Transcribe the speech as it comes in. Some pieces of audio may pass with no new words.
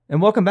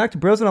And welcome back to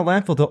Bros in a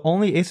Landfill, the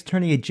only Ace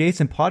Attorney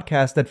adjacent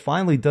podcast that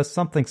finally does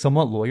something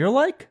somewhat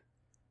lawyer-like.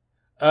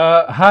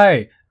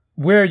 Hi,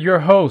 we're your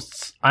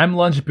hosts. I'm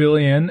Lunch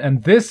Billion,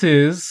 and this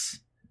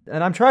is...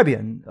 And I'm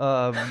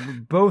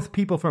Tribian, both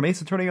people from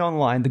Ace Attorney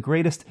Online, the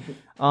greatest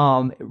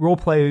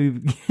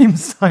roleplay game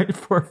site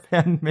for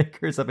fan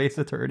makers of Ace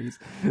Attorneys.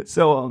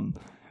 So,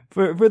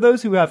 for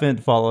those who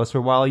haven't followed us for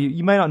a while,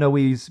 you might not know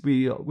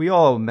we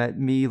all met,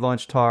 me,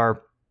 Lunch,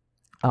 Tar,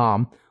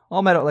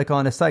 all met like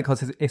on a site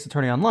called Ace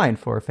Attorney Online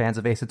for fans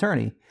of Ace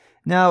Attorney.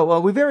 Now,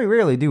 we very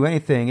rarely do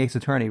anything Ace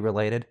Attorney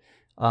related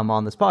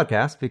on this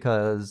podcast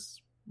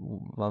because,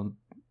 I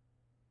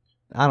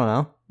don't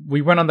know.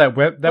 We went on that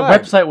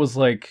website was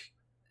like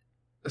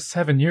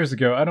 7 years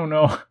ago. I don't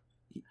know.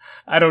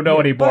 I don't know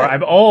anymore.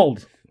 I'm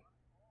old.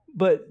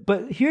 But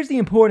here's the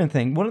important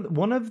thing.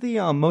 One of the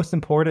most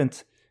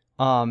important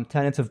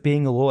tenets of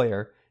being a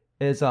lawyer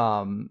is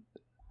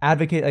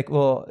advocating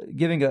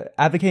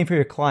for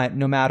your client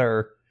no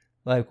matter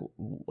like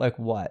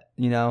what,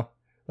 you know?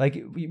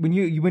 Like when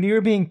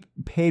you're being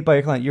paid by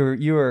your client,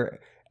 you're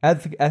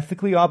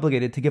ethically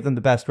obligated to give them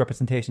the best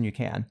representation you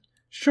can.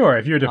 Sure,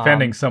 if you're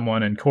defending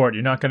someone in court,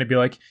 you're not going to be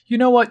like, you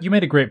know what, you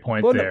made a great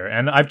point there,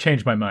 and I've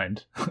changed my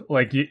mind.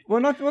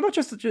 Not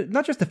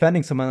just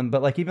defending someone,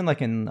 but like even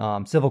like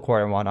in civil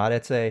court and whatnot,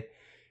 it's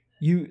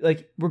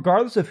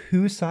regardless of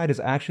whose side is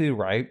actually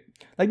right.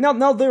 Like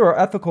now there are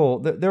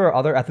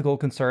other ethical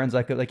concerns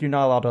like you're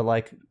not allowed to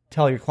like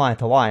tell your client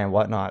to lie and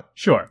whatnot.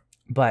 Sure,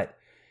 but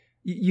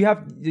you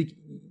have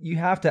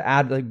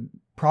to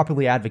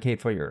properly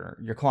advocate for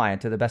your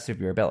client to the best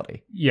of your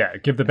ability. Yeah,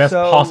 give the best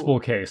possible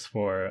case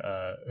for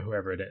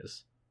whoever it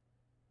is.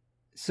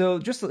 So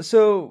to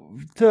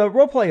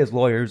roleplay as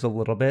lawyers a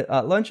little bit,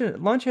 Lunch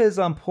has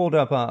pulled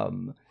up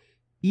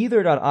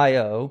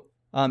either.io.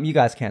 You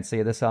guys can't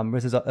see this.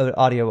 This is an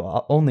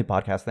audio only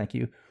podcast. Thank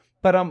you.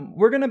 But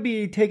we're gonna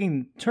be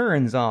taking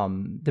turns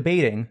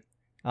debating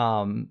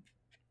one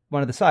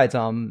of the sides.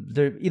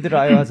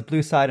 Either.io has a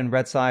blue side and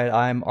red side.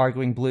 I'm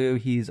arguing blue.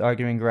 He's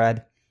arguing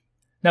red.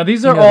 Now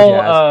these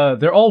are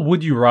they're all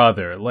would you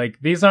rather. Like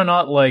these are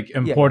not like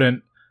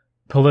important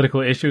political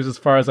issues as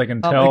far as I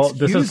can tell.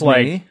 This is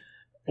like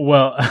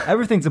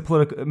everything's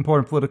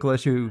important political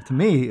issue to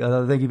me.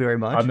 Thank you very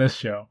much. On this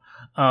show.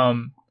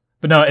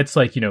 But no, it's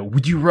like, you know,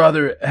 would you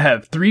rather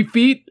have 3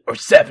 feet or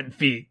 7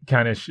 feet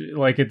kind of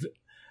like it's,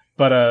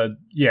 but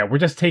we're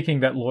just taking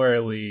that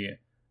lawyerly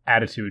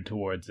attitude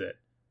towards it.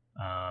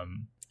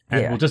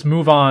 We'll just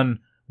move on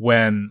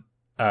when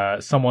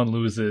someone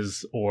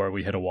loses or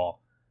we hit a wall.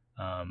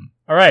 All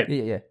right.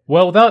 Yeah.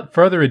 Well, without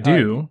further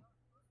ado,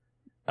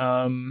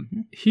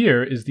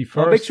 here is the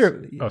first. Make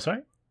sure. Oh,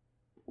 sorry.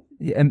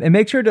 Yeah, and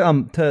make sure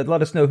to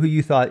let us know who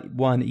you thought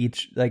won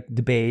each like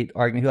debate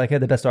argument, who like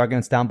had the best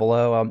arguments down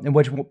below, and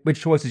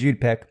which choices you'd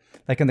pick,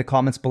 like in the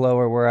comments below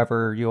or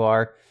wherever you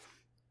are.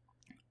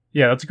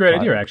 Yeah, that's a great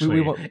idea.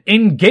 Actually,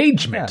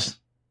 engagement.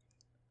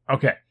 Yeah.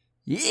 Okay.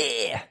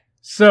 Yeah.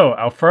 So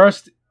our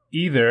first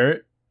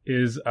either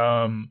is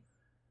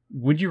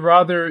would you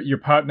rather your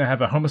partner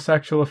have a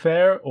homosexual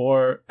affair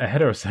or a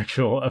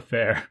heterosexual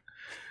affair?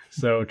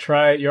 So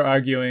you're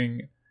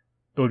arguing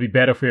it would be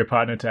better for your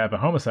partner to have a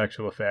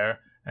homosexual affair,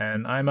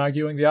 and I'm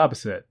arguing the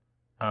opposite.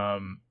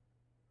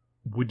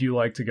 Would you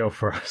like to go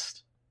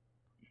first?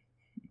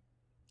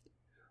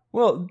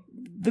 Well,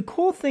 the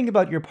cool thing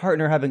about your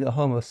partner having a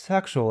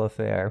homosexual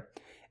affair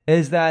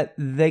is that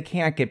they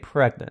can't get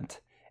pregnant.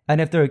 And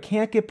if they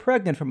can't get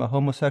pregnant from a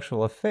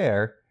homosexual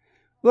affair,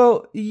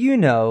 well, you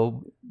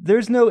know,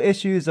 there's no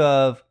issues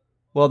of,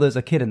 well, there's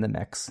a kid in the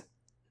mix.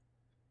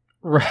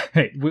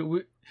 Right.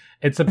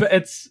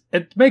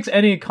 It makes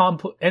any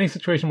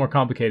situation more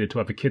complicated to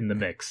have a kid in the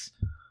mix.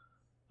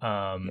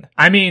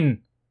 I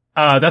mean,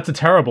 that's a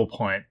terrible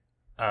point,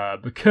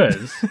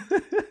 because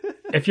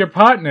if your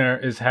partner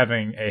is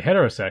having a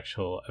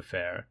heterosexual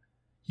affair,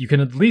 you can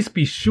at least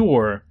be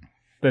sure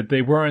that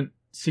they weren't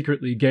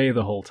secretly gay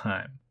the whole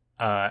time,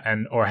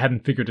 or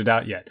hadn't figured it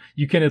out yet.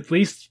 You can at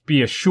least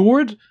be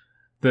assured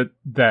that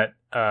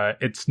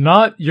it's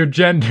not your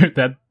gender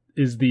that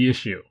is the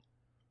issue.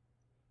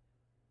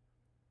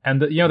 And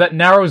that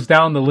narrows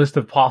down the list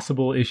of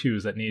possible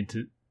issues that need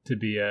to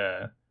be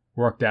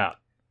worked out.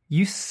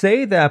 You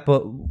say that,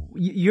 but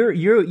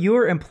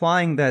you're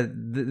implying that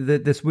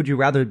this would you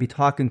rather be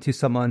talking to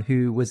someone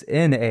who was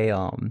in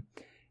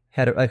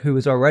who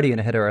was already in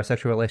a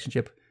heterosexual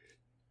relationship?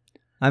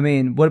 I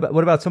mean, what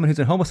about someone who's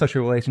in a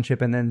homosexual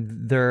relationship and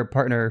then their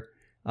partner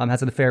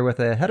has an affair with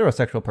a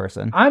heterosexual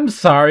person? I'm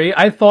sorry,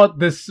 I thought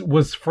this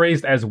was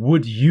phrased as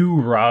 "would you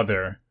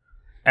rather,"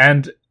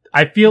 and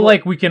I feel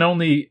like we can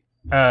only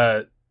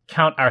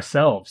count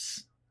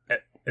ourselves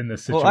in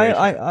this situation.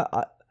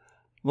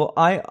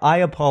 I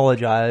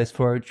apologize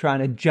for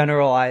trying to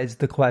generalize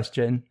the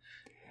question.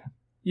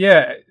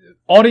 Yeah,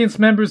 audience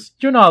members,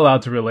 you're not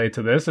allowed to relate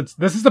to this.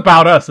 This is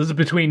about us. This is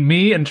between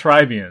me and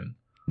Tribian.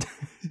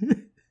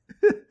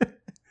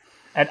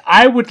 And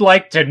I would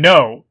like to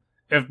know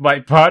if my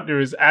partner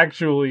is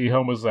actually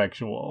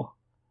homosexual.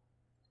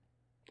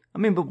 I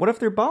mean, but what if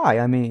they're bi?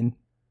 I mean...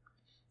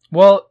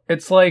 Well,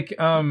 it's like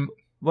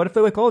What if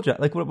they like all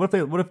like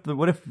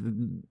what if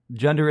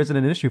gender isn't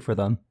an issue for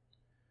them?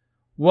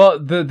 well,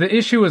 the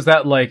issue is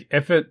that like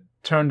if it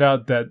turned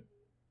out that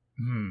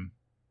I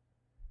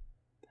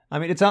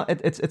mean, it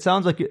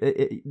sounds like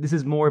this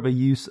is more of a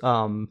use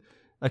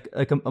like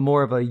a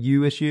more of a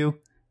you issue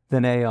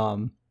than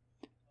a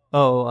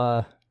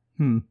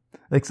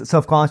like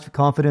self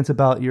confidence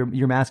about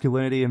your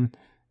masculinity and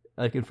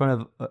like in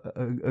front of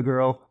a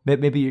girl.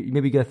 Maybe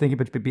you gotta think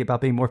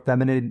about being more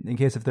feminine in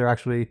case if they're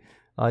actually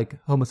like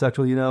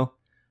homosexual. You know.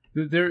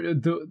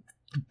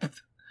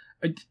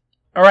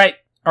 All right.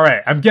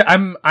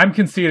 I'm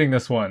conceding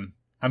this one.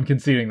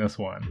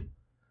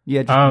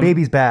 Yeah, just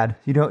baby's bad.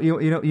 You don't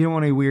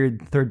want any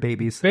weird third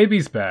babies.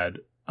 Baby's bad.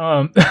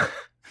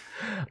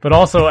 But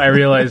also I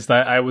realized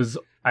that I was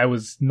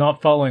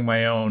not following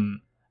my own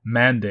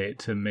mandate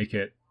to make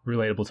it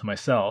relatable to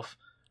myself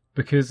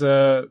because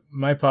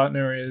my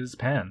partner is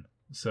pan.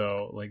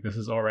 So like this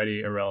is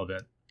already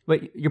irrelevant.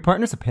 Wait, your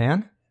partner's a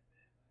pan?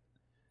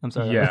 I'm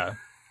sorry. Yeah.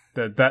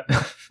 that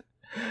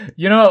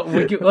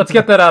let's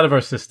get that out of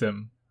our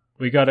system.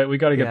 We got to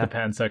get the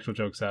pansexual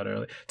jokes out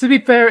early. To be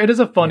fair, it is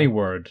a funny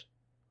word.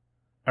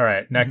 All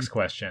right, next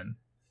question.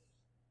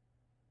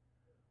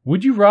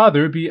 Would you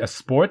rather be a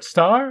sports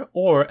star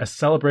or a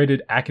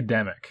celebrated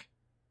academic?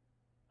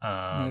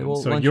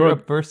 So you're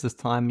up first this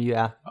time.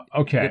 Yeah.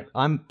 Okay.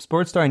 I'm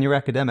sports star and you're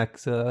academic,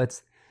 so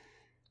it's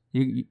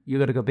you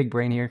got to go big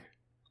brain here.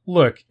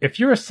 Look, if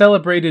you're a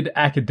celebrated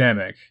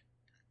academic,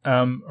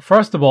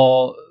 first of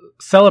all,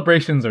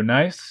 celebrations are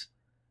nice.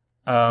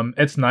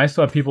 It's nice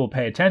to have people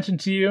pay attention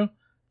to you,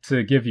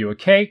 to give you a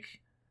cake,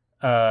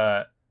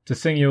 to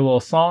sing you a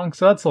little song.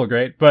 So that's all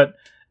great. But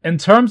in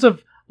terms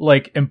of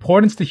like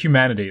importance to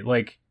humanity,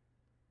 like,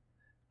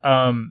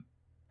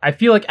 I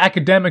feel like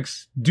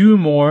academics do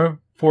more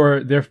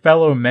for their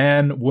fellow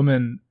man,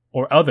 woman,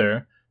 or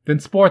other than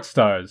sports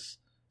stars.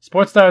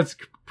 Sports stars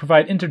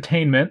provide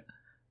entertainment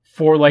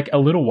for like a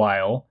little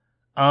while,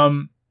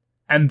 and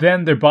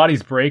then their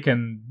bodies break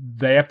and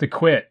they have to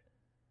quit.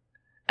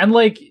 And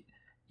like,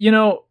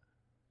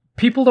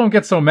 people don't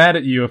get so mad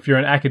at you if you're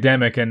an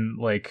academic and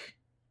like,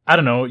 I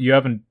don't know, you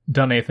haven't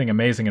done anything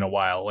amazing in a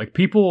while. Like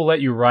people will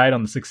let you ride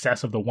on the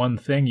success of the one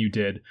thing you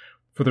did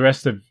for the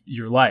rest of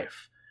your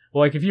life.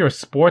 Well, like if you're a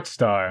sports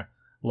star,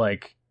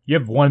 like you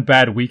have one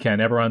bad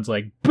weekend, everyone's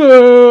like,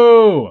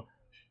 boo!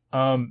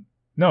 No,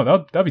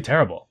 that'd be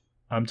terrible.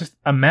 Just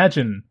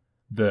imagine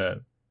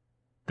the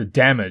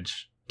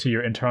damage to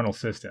your internal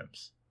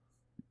systems.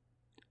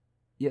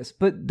 Yes,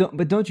 but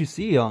don't you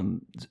see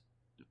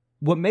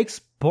what makes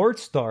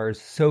sports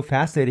stars so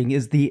fascinating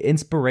is the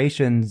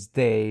inspirations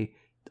they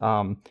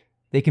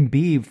can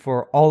be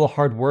for all the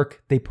hard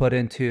work they put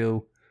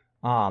into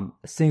a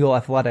single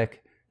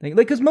athletic thing.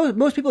 Like, because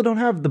most people don't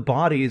have the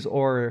bodies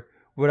or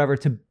whatever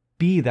to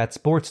be that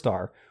sports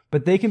star,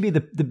 but they can be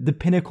the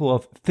pinnacle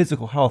of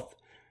physical health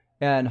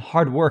and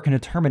hard work and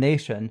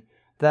determination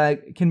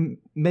that can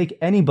make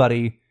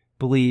anybody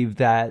believe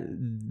that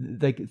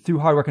like through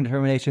hard work and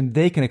determination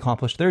they can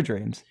accomplish their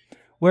dreams.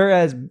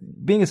 Whereas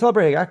being a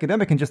celebrated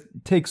academic can just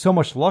take so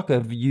much luck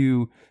of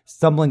you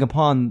stumbling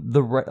upon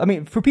the right. I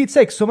mean, for Pete's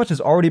sake, so much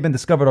has already been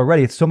discovered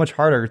already. It's so much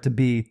harder to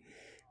be,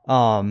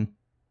 like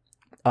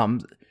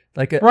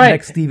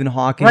next Stephen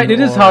Hawking. Right, it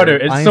is harder.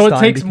 So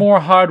it takes more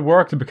hard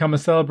work to become a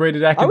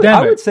celebrated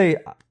academic.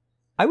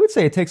 I would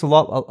say it takes a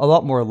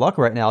lot more luck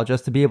right now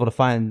just to be able to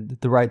find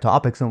the right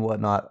topics and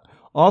whatnot.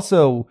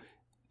 Also,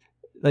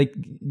 like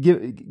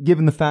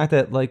given the fact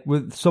that like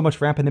with so much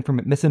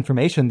rampant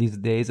misinformation these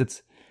days,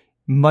 it's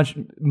much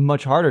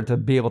harder to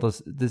be able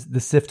to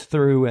sift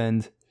through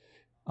and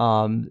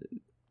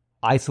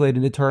isolate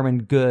and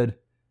determine good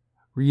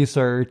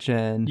research.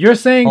 And you're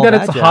saying that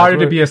it's harder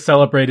to be a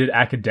celebrated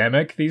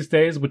academic these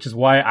days, which is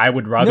why I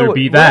would rather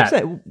be that.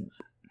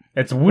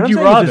 It's would you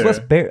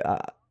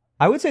rather?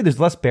 I would say there's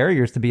less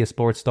barriers to be a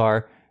sports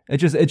star. It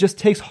just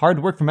takes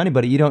hard work from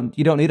anybody. You don't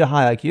need a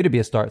high IQ to be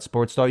a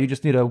sports star. You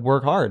just need to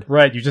work hard.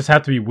 Right. You just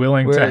have to be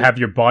willing to have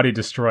your body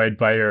destroyed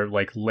by your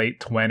like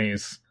late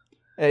 20s.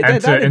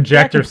 And to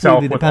inject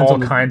yourself with all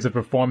kinds of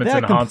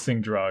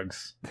performance-enhancing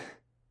drugs.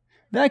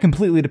 That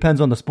completely depends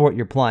on the sport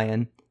you're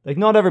playing. Like,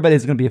 not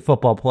everybody's going to be a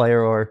football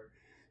player or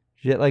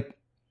shit. Like,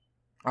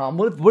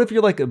 what if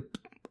you're like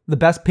the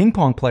best ping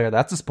pong player?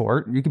 That's a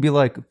sport. You could be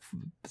like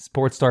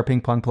sports star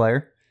ping pong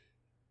player.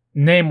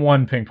 Name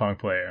one ping pong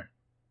player.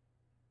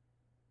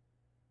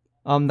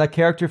 That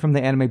character from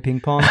the anime Ping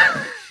Pong.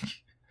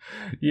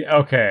 Yeah.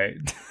 Okay.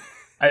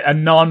 A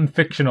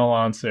non-fictional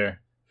answer.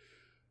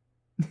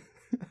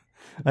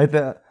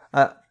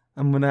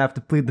 I'm gonna have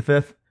to plead the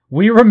fifth.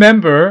 We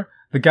remember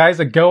the guys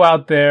that go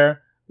out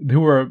there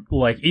who are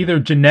like either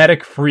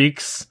genetic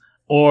freaks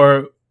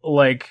or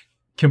like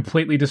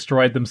completely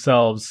destroyed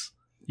themselves.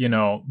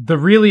 The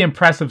really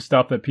impressive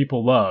stuff that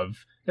people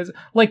love. Is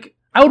like,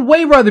 I would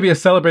way rather be a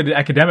celebrated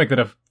academic than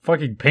a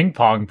fucking ping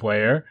pong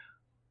player.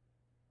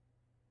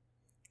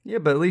 Yeah,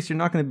 but at least you're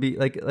not going to be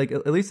like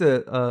at least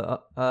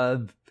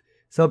a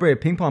celebrated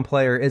ping pong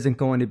player isn't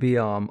going to be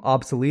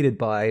obsoleted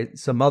by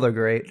some other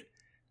great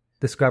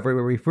discovery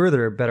where we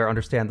further better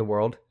understand the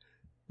world.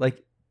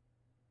 Like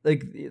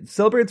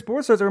celebrated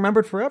sports stars are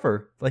remembered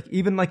forever. Like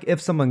even like if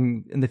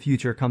someone in the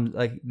future comes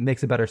like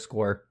makes a better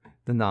score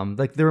than them,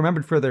 like they're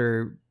remembered for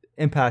their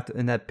impact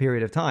in that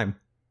period of time.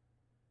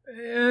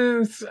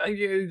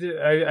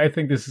 I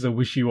think this is a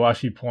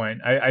wishy-washy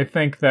point. I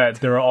think that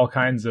there are all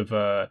kinds of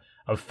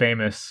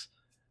famous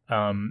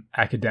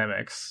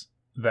academics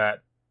that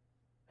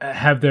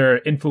have their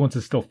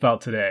influences still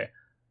felt today.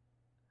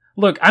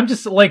 Look, I'm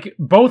just like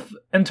both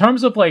in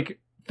terms of like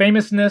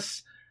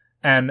famousness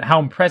and how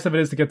impressive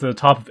it is to get to the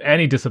top of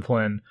any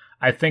discipline.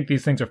 I think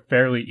these things are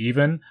fairly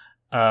even.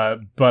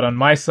 But on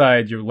my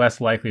side, you're less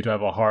likely to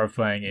have a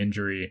horrifying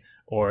injury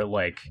or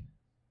like,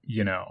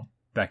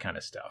 that kind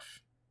of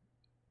stuff.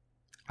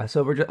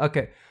 So we're just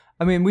okay.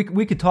 I mean,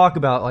 we could talk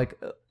about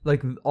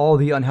like all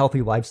the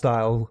unhealthy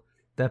lifestyle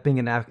that being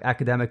an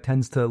academic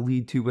tends to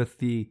lead to with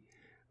the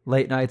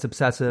late nights,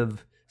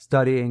 obsessive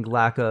studying,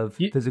 lack of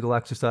physical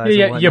exercise.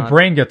 Yeah, your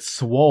brain gets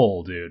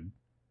swole, dude.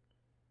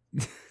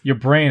 Your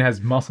brain has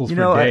muscles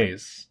for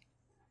days.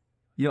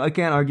 I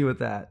can't argue with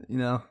that.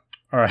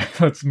 All right,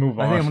 let's move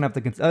on. I think I'm gonna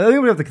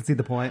have to concede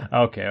the point.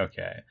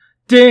 Okay.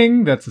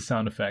 Ding! That's the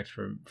sound effect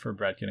for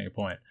Brett getting a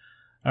point.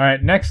 All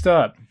right, next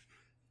up.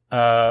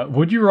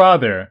 Would you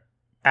rather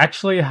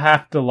actually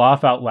have to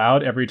laugh out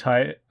loud every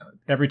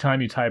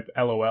time you type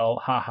LOL,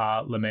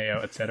 haha,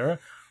 LMAO, etc.,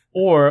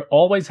 or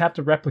always have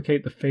to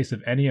replicate the face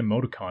of any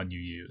emoticon you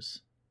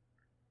use?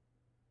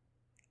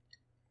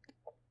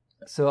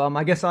 So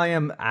I guess I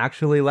am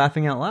actually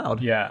laughing out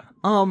loud. Yeah.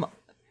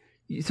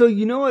 So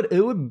you know what?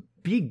 It would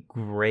be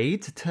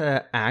great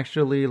to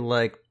actually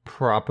like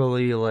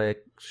properly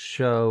like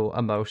show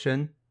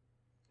emotion.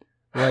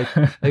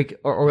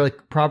 or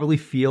properly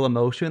feel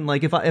emotion.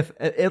 Like if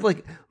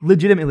like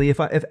legitimately, if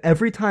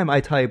every time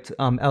I typed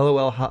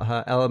LOL,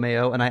 haha,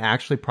 LMAO, and I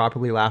actually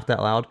properly laughed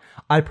out loud,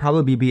 I'd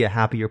probably be a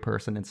happier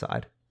person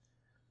inside.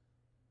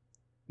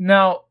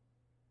 Now,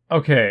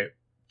 okay.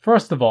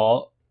 First of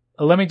all,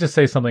 let me just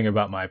say something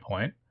about my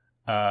point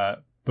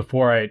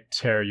before I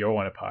tear your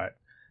one apart.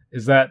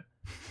 Is that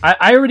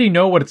I already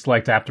know what it's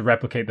like to have to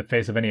replicate the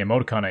face of any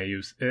emoticon I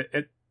use.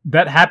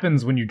 That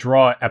happens when you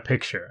draw a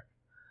picture.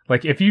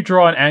 Like, if you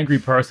draw an angry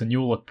person, you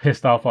will look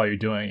pissed off while you're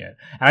doing it.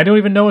 And I don't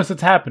even notice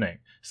it's happening.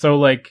 So,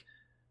 like,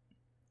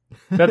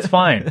 that's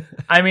fine.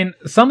 I mean,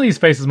 some of these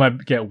faces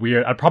might get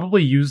weird. I'd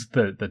probably use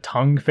the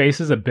tongue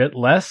faces a bit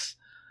less.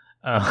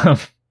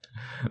 That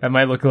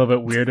might look a little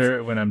bit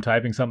weirder when I'm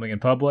typing something in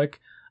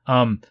public.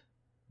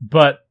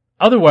 But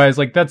otherwise,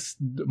 like,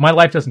 my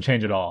life doesn't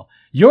change at all.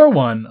 Your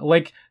one,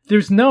 like,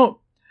 there's no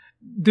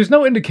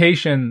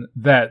indication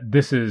that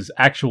this is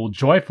actual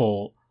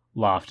joyful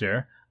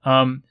laughter.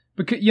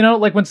 Because,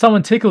 like when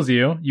someone tickles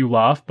you, you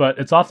laugh, but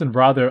it's often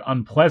rather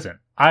unpleasant.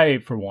 I,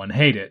 for one,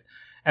 hate it.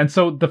 And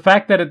so the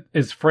fact that it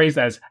is phrased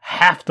as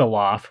have to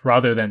laugh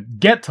rather than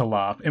get to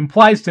laugh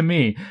implies to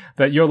me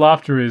that your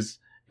laughter is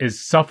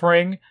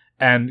suffering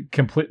and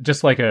complete,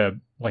 just like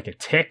a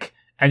tick,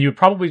 and you would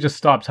probably just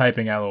stop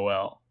typing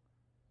LOL.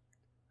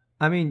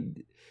 I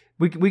mean,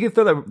 we can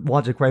throw that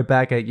logic right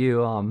back at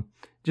you.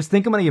 Just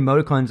think of many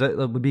emoticons that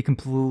would be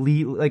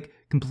completely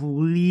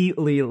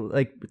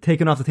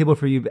taken off the table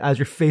for you as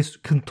your face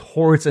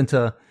contorts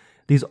into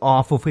these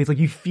awful faces. Like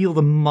you feel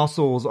the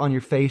muscles on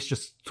your face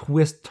just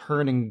twist,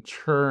 turn, and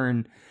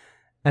churn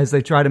as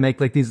they try to make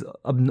these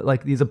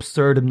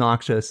absurd,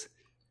 obnoxious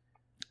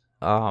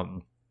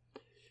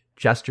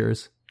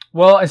gestures.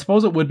 Well, I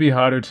suppose it would be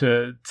harder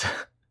to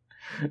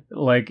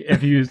like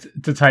if you used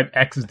to type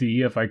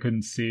XD if I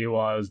couldn't see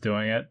while I was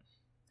doing it.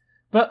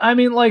 But I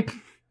mean, like.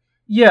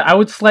 Yeah, I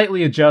would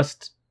slightly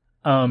adjust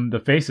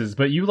the faces,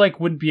 but you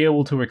wouldn't be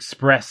able to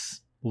express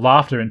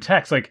laughter in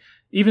text. Like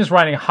even just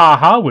writing "ha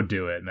ha" would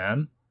do it,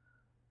 man.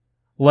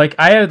 Like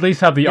I at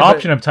least have the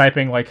option of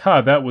typing like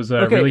 "huh, that was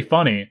really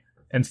funny"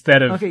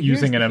 instead of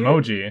using an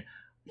emoji.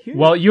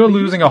 Well, you're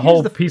losing a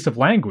whole piece of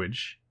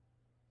language.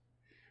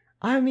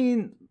 I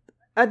mean,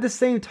 at the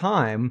same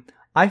time,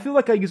 I feel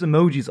like I use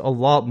emojis a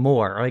lot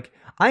more. Like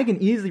I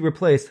can easily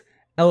replace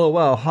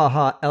LOL,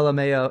 haha,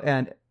 LMAO,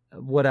 and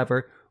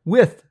whatever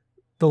with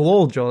the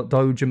lol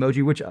doge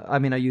emoji, which I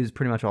mean I use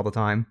pretty much all the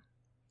time,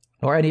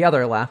 or any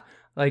other laugh.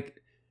 Like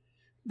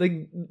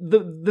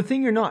the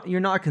thing you're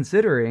not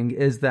considering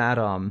is that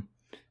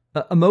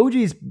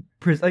emojis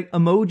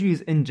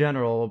in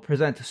general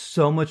present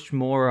so much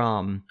more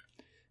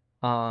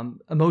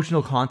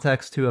emotional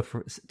context to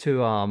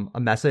a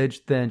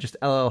message than just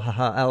LOL,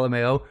 haha,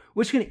 LMAO,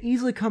 which can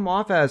easily come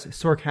off as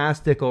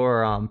sarcastic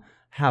or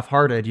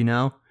half-hearted,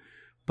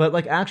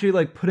 But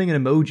actually putting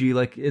an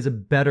emoji is a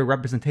better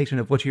representation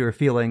of what you're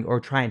feeling or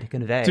trying to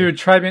convey. Dude,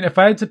 Tribian, if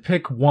I had to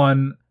pick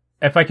one,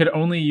 if I could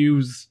only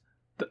use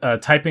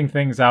typing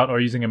things out or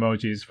using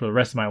emojis for the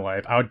rest of my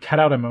life, I would cut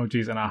out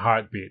emojis in a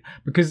heartbeat.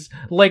 Because,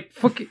 like,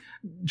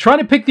 trying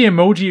to pick the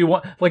emoji you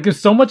want, like, there's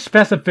so much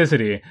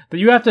specificity that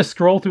you have to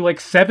scroll through, like,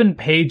 7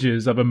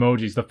 pages of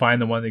emojis to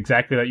find the one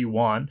exactly that you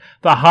want.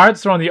 The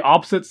hearts are on the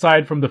opposite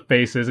side from the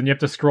faces, and you have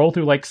to scroll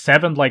through, like,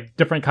 7, like,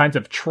 different kinds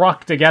of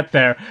truck to get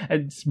there.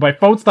 And my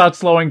phone starts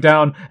slowing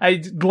down.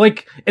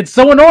 It's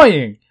so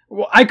annoying.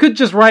 I could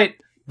just write,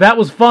 "That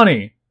was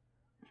funny."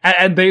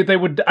 And they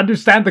would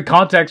understand the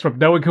context from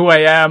knowing who I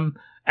am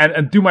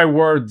and do my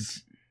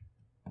words.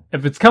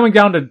 If it's coming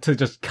down to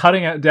just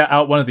cutting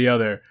out one or the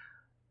other,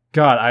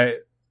 God,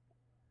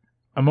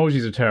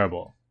 emojis are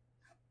terrible.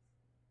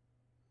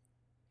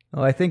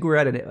 Oh, I think we're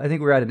at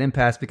an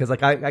impasse because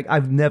like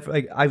I've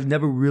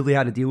never really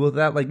had to deal with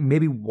that. Like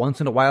maybe once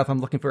in a while if I'm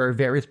looking for a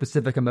very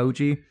specific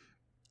emoji,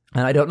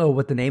 and I don't know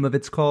what the name of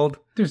it's called.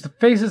 There's the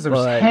faces,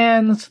 there's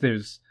hands,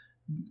 there's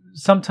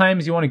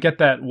sometimes you want to get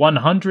that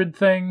 100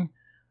 thing.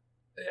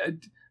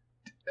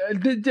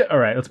 All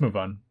right, let's move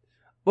on.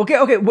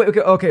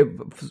 Okay.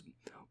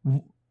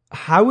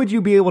 How would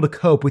you be able to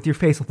cope with your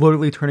face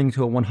literally turning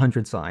into a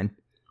 100 sign?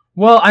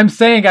 Well, I'm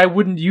saying I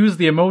wouldn't use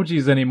the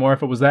emojis anymore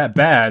if it was that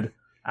bad.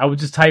 I would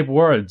just type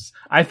words.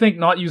 I think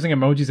not using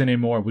emojis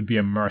anymore would be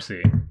a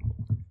mercy.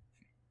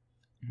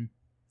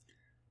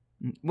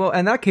 Well,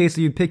 in that case,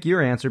 you'd pick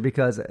your answer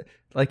because,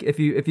 like, if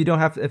you don't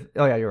have to.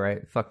 Oh yeah, you're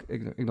right. Fuck,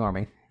 ignore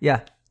me.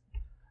 Yeah.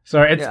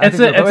 Sorry, it's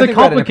a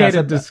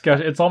complicated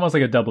discussion. It's almost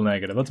like a double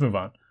negative. Let's move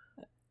on.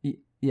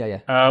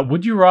 Yeah.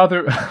 Would you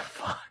rather...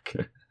 Fuck.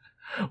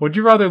 Would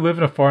you rather live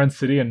in a foreign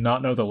city and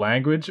not know the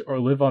language, or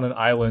live on an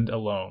island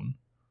alone?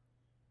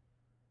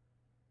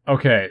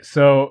 Okay,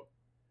 so...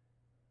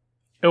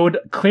 It would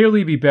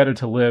clearly be better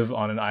to live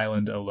on an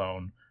island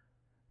alone.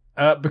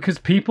 Because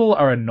people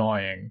are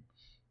annoying.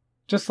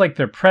 Just like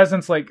their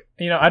presence, like...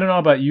 I don't know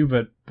about you,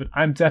 but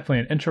I'm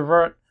definitely an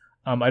introvert.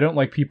 I don't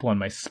like people in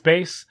my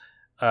space.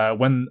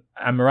 When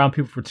I'm around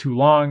people for too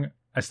long,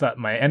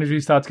 my energy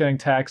starts getting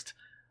taxed.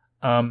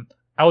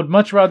 I would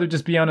much rather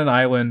just be on an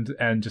island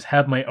and just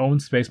have my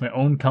own space, my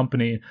own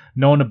company,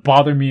 no one to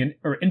bother me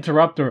or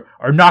interrupt or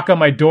knock on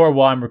my door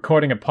while I'm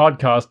recording a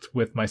podcast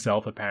with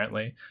myself,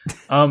 apparently.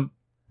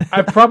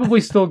 I've probably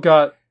still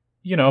got,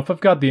 if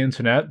I've got the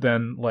internet,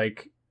 then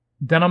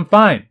I'm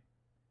fine.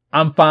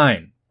 I'm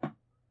fine.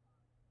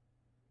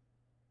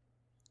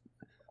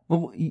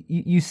 Well,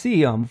 you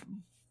see,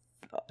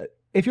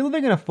 if you're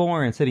living in a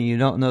foreign city and you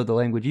don't know the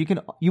language,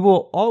 you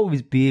will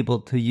always be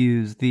able to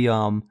use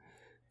the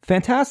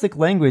fantastic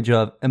language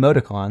of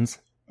emoticons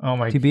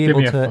to be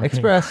able to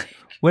express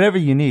whatever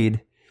you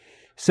need.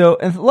 So,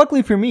 and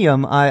luckily for me,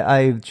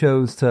 I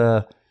chose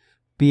to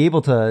be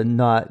able to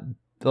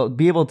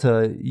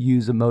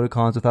use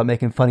emoticons without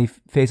making funny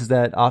faces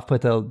that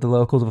off-put the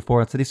locals of a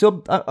foreign city.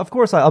 So, of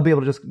course, I'll be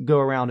able to just go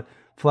around,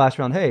 flash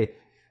around, hey,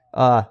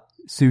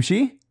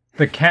 sushi?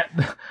 The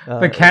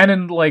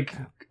canon,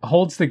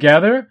 holds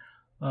together.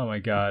 Oh my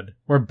god,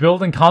 we're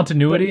building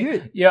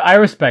continuity. Yeah, I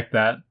respect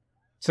that.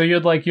 So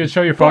you'd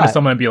show your phone to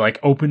someone and be like,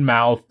 open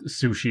mouth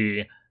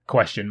sushi ?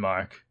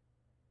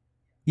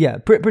 Yeah,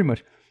 pretty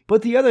much.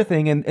 But the other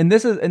thing, and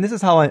this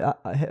is how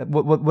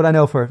what I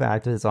know for a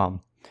fact is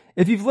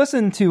if you've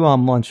listened to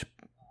Lunch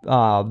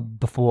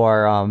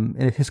before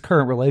in his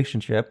current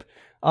relationship,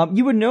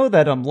 you would know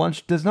that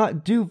Lunch does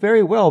not do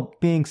very well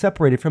being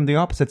separated from the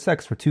opposite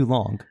sex for too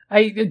long.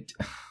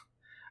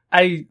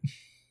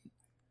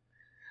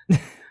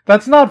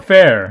 That's not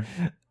fair.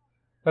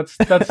 That's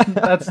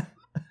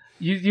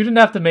you didn't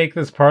have to make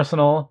this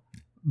personal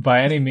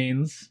by any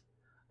means.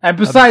 And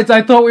besides,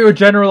 I thought we were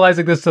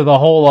generalizing this to the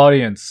whole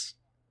audience.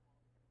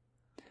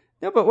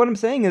 No, but what I'm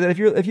saying is that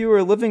if you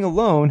were living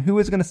alone,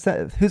 who's going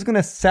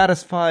to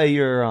satisfy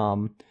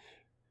your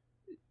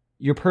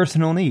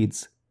personal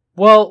needs?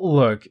 Well,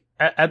 look,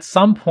 at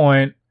some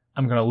point,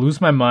 I'm going to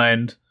lose my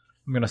mind.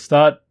 I'm going to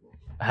start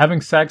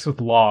having sex with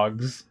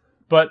logs.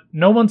 But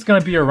no one's going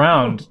to be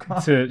around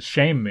to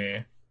shame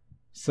me.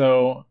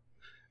 So,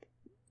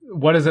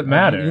 what does it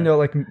matter?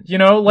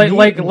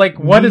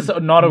 What is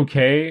not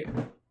okay,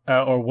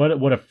 or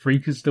what a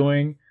freak is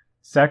doing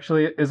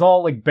sexually is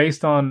all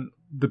based on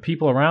the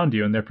people around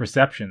you and their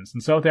perceptions.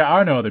 And so if there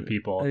are no other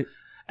people,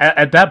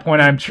 at that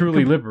point, I'm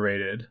truly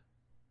liberated.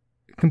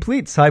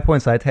 Complete side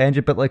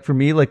tangent, but for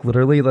me,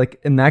 literally,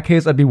 in that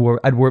case, I'd be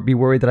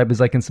worried that I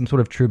was in some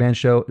sort of Truman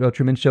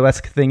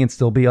Show-esque thing and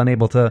still be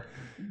unable to.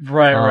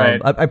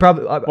 Right. I'd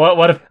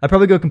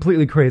probably go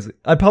completely crazy.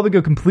 I'd probably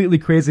go completely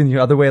crazy in the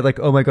other way.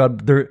 Oh my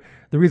god, the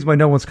reason why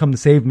no one's come to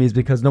save me is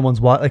because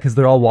because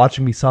they're all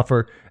watching me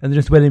suffer and they're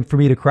just waiting for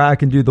me to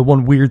crack and do the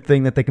one weird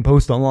thing that they can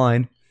post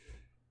online.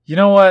 You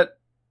know what?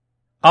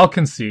 I'll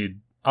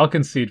concede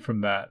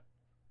from that.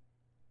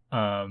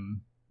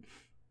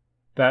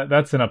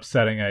 That's an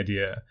upsetting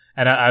idea,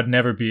 and I'd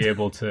never be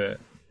able to,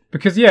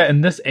 because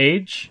in this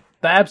age,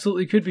 that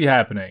absolutely could be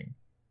happening.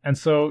 And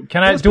so,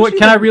 can I do it?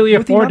 Can I really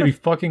afford to be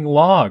fucking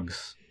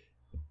logs?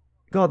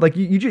 God,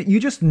 you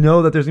just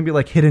know that there's gonna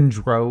be hidden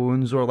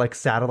drones or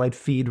satellite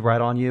feed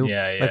right on you,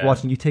 yeah.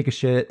 watching you take a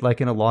shit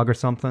in a log or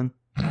something.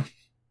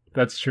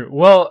 That's true.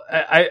 Well,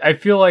 I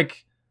feel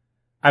like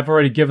I've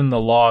already given the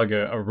log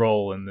a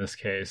role in this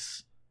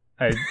case.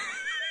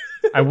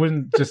 I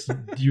wouldn't just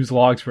use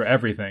logs for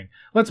everything.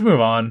 Let's move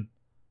on.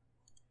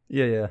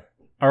 Yeah.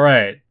 All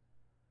right.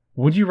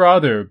 Would you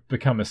rather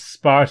become a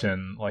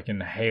Spartan like in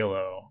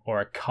Halo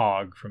or a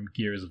cog from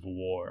Gears of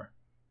War?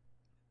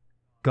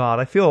 God,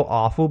 I feel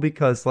awful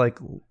because like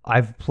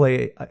I've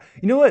played.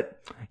 You know what?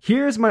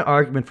 Here's my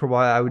argument for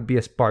why I would be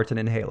a Spartan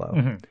in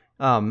Halo.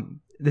 Mm-hmm.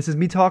 This is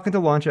me talking to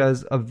Lunch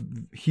as a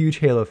huge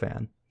Halo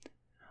fan.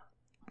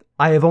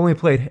 I have only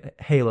played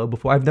Halo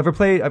before. I've never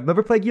played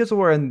Gears of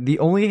War, and the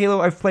only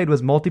Halo I've played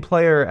was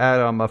multiplayer at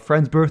a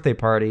friend's birthday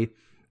party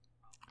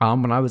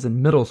when I was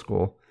in middle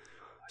school.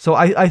 So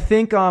I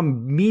think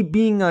me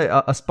being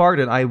a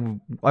Spartan,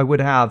 I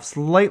would have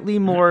slightly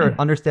more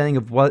understanding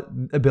of what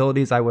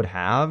abilities I would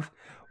have,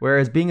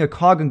 whereas being a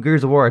cog in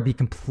Gears of War, I'd be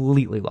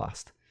completely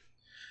lost.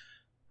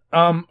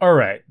 All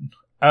right.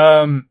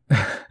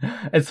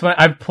 It's fun.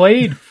 I've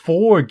played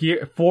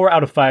 4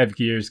 out of 5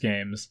 Gears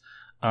games.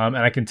 And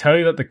I can tell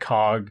you that the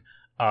cog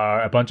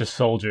are a bunch of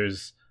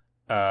soldiers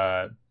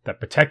that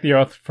protect the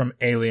Earth from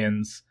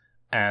aliens,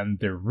 and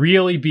they're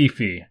really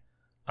beefy.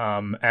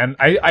 And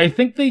I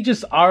think they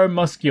just are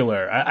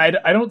muscular.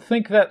 I don't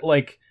think that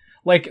like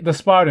the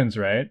Spartans,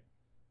 right?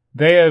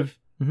 They have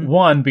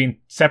one been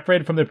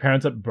separated from their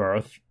parents at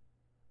birth,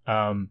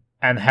 and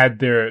had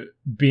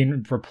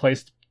been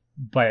replaced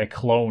by a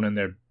clone in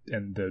the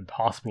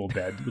hospital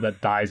bed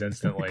that dies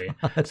instantly.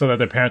 So that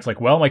their parents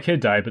like, well, my kid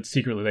died, but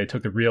secretly they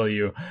took the real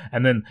you,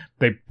 and then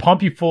they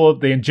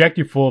they inject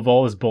you full of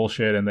all this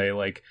bullshit, and they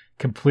like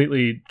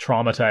completely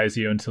traumatize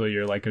you until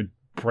you're like a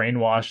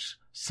brainwashed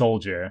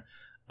soldier.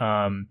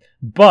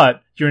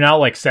 But you're now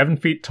like 7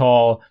 feet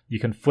tall, you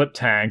can flip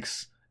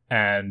tanks,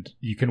 and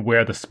you can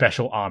wear the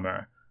special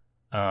armor.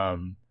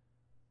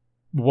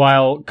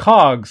 While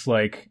cogs,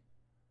 like,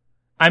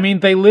 I mean,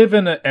 they live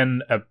in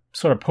a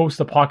sort of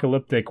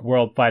post-apocalyptic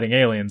world fighting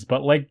aliens,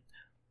 but like,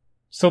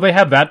 so they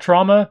have that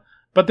trauma,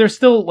 but they're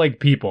still like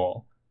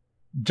people,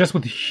 just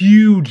with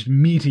huge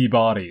meaty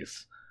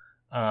bodies.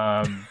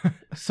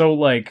 So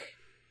like,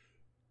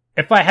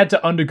 if I had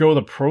to undergo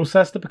the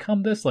process to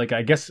become this, like,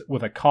 I guess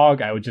with a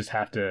cog, I would just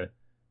have to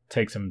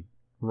take some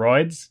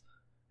roids,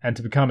 and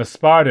to become a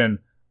Spartan,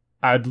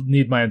 I'd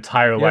need my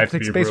entire life to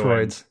be space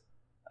ruined. Roids.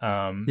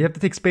 You have to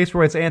take space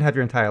roids and have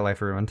your entire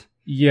life ruined.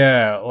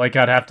 Yeah, like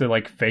I'd have to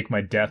like fake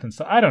my death and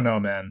stuff. I don't know,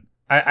 man.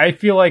 I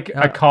feel like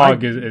a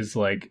cog is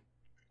like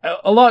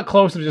a lot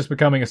closer to just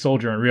becoming a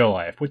soldier in real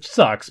life, which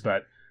sucks,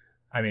 but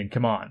I mean,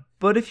 come on.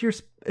 But if you're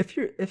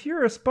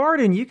a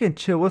Spartan, you can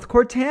chill with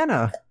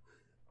Cortana.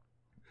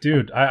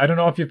 Dude, I don't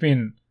know if you've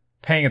been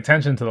paying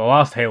attention to the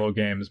last Halo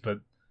games, but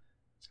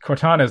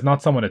Cortana is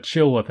not someone to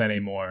chill with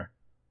anymore.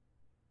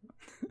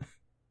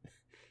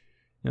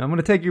 I'm going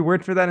to take your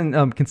word for that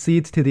and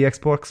concede to the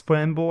Xbox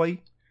fanboy.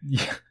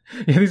 Yeah,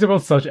 these are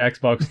both such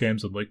Xbox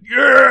games. I'm like,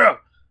 yeah!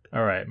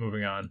 All right,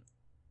 moving on.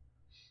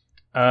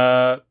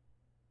 I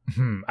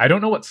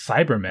don't know what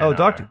Cybermen are.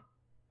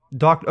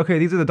 Okay,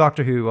 these are the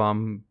Doctor Who.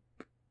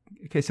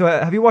 Okay, so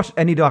have you watched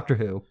any Doctor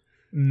Who?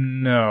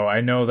 No,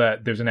 I know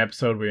that there's an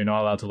episode where you're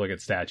not allowed to look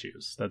at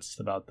statues. That's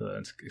about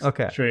the...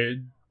 Okay. Should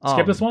we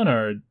skip this one,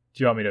 or do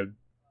you want me to...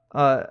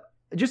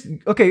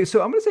 Okay,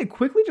 so I'm going to say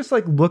quickly just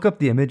like look up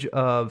the image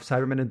of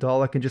Cybermen and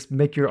Dalek and just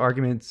make your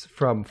arguments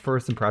from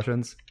first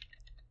impressions.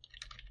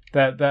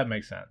 That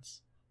makes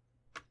sense.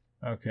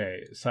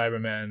 Okay,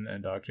 Cybermen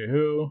and Doctor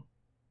Who.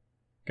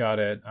 Got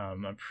it.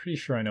 I'm pretty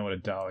sure I know what a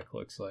Dalek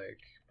looks like,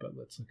 but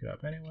let's look it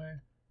up anyway.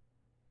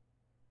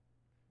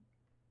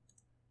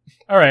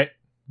 All right,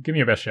 give me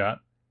your best shot.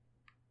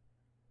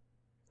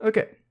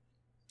 Okay,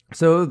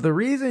 so the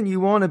reason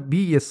you want to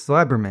be a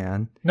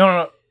Cyberman...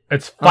 No.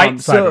 It's fight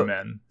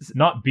Cybermen,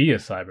 not be a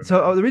Cyberman.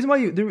 So the reason why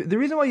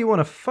you want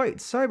to fight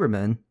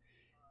Cybermen,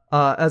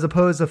 as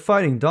opposed to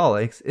fighting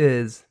Daleks,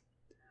 is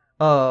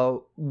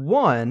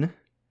one,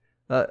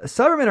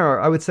 Cybermen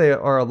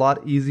are a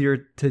lot easier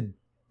to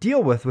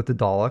deal with the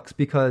Daleks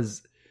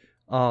because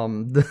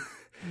the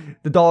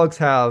Daleks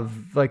have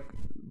like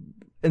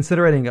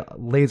incinerating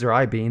laser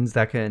eye beams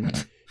that can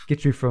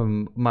get you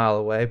from a mile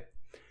away.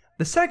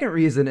 The second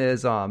reason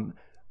is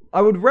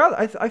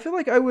I feel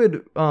like I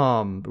would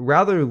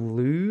rather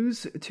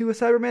lose to a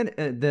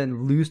Cyberman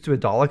than lose to a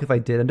Dalek if I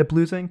did end up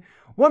losing.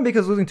 One,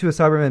 because losing to a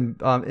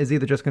Cyberman is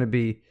either just going to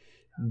be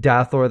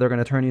death or they're going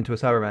to turn you into a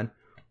Cyberman.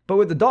 But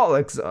with the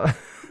Daleks,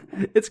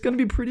 it's going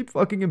to be pretty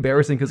fucking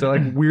embarrassing because they're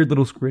like weird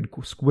little squid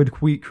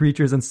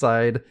creatures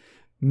inside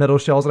metal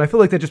shells, and I feel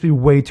like that'd just be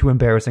way too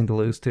embarrassing to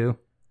lose to.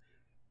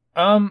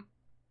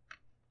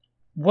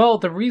 Well,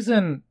 the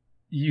reason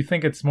you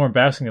think it's more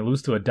embarrassing to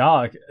lose to a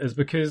Dalek is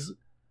because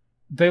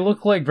they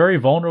look like very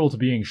vulnerable to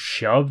being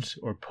shoved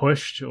or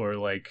pushed or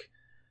like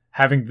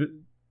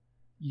having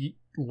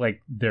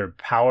like their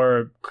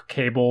power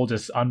cable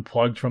just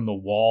unplugged from the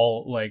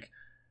wall. Like,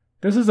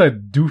 this is a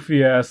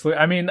doofy ass.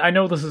 I mean, I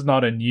know this is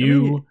not a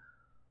new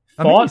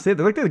thought. I mean, you say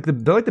they're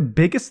like the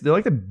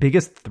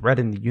biggest threat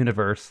in the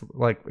universe.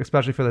 Like,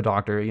 especially for the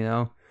Doctor, you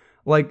know,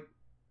 like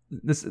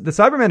the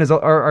Cybermen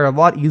are a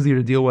lot easier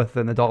to deal with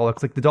than the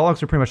Daleks. Like the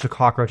Daleks are pretty much the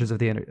cockroaches of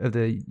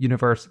the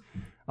universe,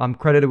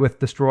 credited with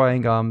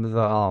destroying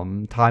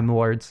the Time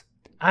Lords.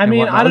 I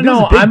mean, I don't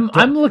know.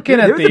 I'm looking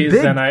at these,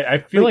 and I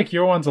feel like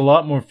your one's a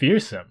lot more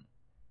fearsome.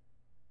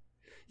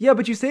 Yeah,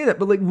 but you say that,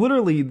 but like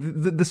literally,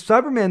 the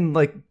Cybermen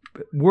like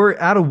were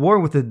at a war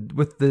with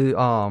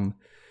the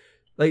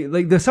like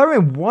the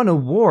Cybermen won a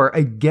war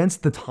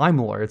against the Time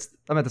Lords.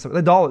 I mean, the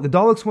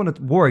Daleks won a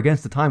war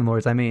against the Time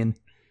Lords. I mean,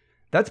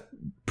 that's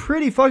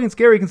pretty fucking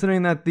scary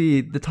considering that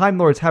the Time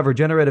Lords have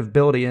regenerative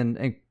ability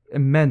and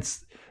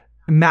immense,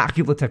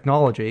 immaculate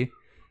technology.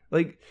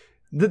 Like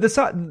the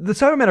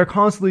Cybermen are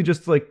constantly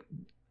just like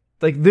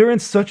they're in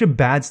such a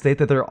bad state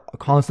that they're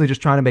constantly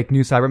just trying to make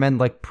new Cybermen,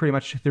 like pretty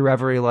much through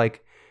every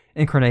like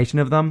incarnation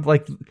of them.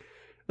 Like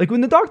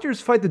when the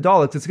Doctors fight the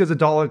Daleks, it's because the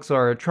Daleks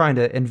are trying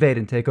to invade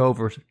and take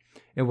over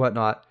and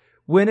whatnot.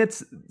 When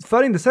it's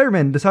fighting the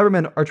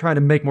Cybermen are trying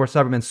to make more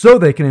Cybermen so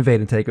they can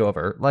invade and take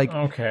over. Like,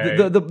 okay,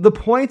 the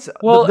points.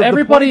 Well,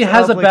 everybody points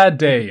has a like, bad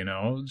day, you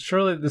know.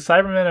 Surely the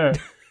Cybermen are.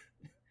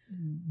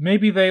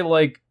 Maybe they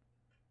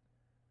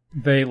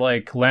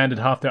landed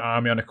half their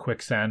army on a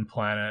quicksand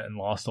planet and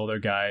lost all their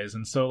guys,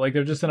 and so like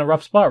they're just in a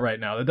rough spot right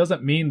now. That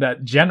doesn't mean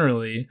that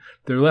generally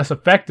they're less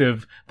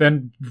effective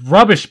than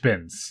rubbish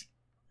bins.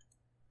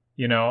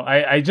 You know,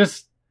 I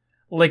just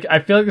like I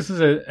feel like this is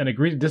an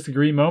agree to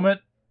disagree moment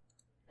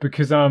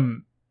because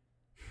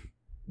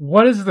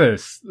what is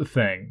this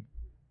thing?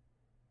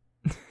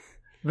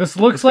 This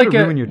looks like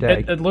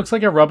it looks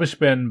like a rubbish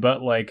bin,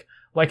 but like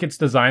it's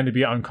designed to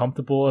be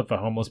uncomfortable if a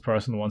homeless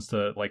person wants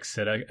to like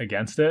sit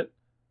against it.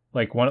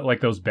 Like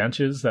those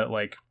benches that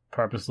like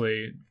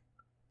purposely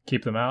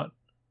keep them out.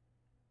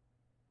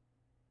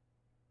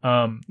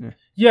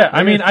 Yeah,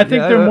 I mean, I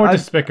think they're more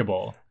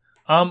despicable.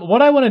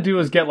 What I want to do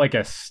is get like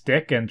a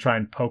stick and try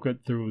and poke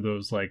it through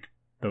those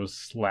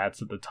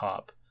slats at the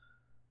top.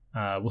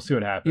 We'll see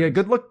what happens. Yeah,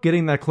 good luck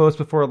getting that close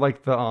before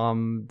like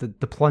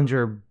the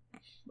plunger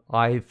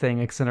eye thing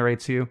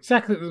incinerates you.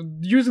 Exactly,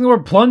 using the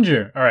word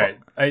plunger. All right,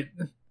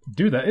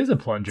 dude, that is a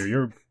plunger.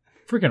 You're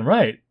freaking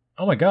right.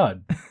 Oh my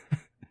god.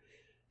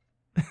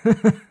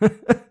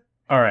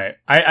 All right,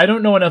 I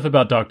don't know enough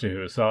about Doctor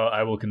Who, so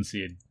I will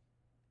concede.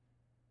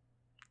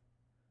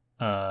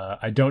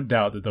 I don't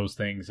doubt that those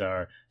things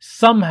are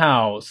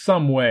somehow,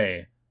 some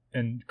way,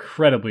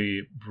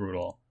 incredibly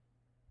brutal.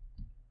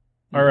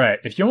 All right,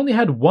 if you only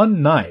had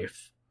one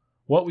knife,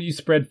 what would you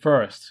spread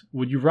first?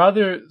 Would you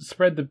rather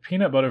spread the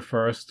peanut butter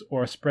first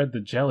or spread the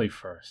jelly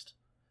first?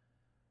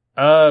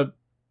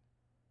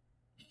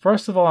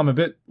 First of all, I'm a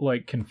bit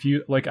like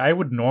confused. Like I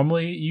would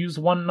normally use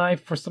one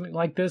knife for something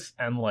like this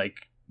and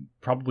like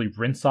probably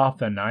rinse off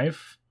the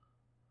knife.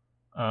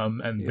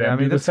 And then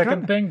do the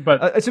second thing,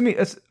 but I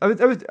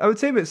would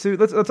say, but so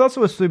let's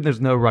also assume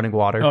there's no running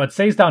water. Oh, it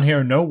says down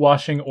here, no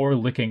washing or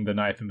licking the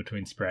knife in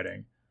between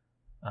spreading.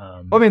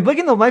 I mean,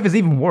 licking the knife is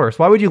even worse.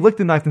 Why would you lick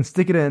the knife and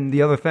stick it in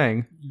the other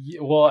thing?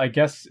 Well, I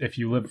guess if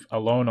you live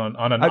alone on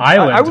an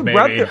island,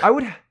 maybe.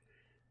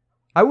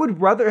 I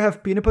would rather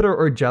have peanut butter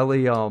or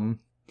jelly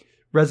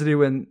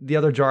residue in the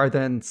other jar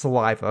than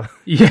saliva.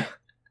 Yeah.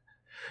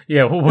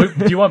 Well,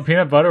 do you want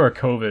peanut butter or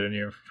COVID in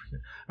your?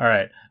 All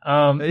right.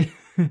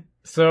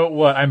 So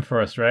what? I'm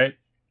first, right?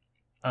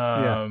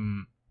 Yeah.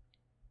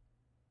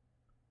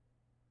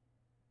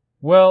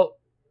 Well,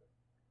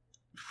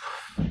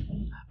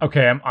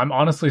 okay. I'm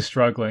honestly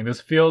struggling. This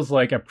feels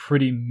like a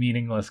pretty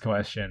meaningless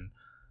question.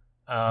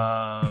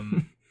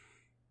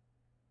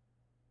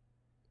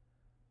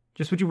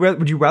 Just would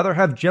you rather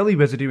have jelly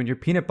residue in your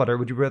peanut butter?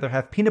 Would you rather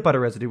have peanut butter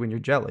residue in your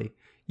jelly?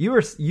 You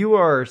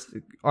are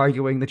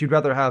arguing that you'd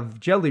rather have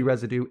jelly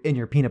residue in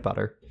your peanut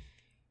butter.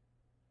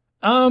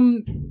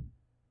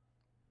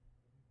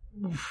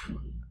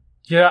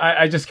 Yeah,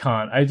 I just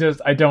can't. I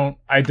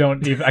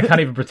can't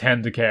even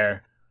pretend to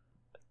care.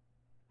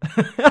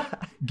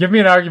 Give me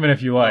an argument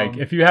if you like.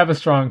 If you have a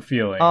strong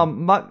feeling.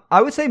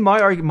 I would say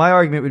my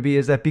argument would be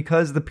is that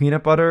because the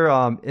peanut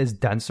butter is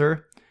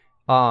denser,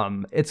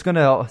 it's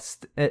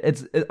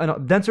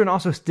denser and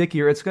also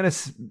stickier. I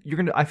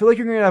feel like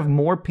you're gonna have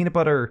more peanut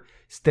butter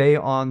stay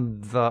on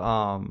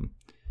the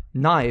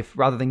knife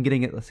rather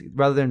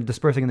than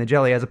dispersing in the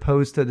jelly, as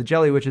opposed to the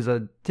jelly, which is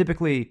a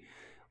typically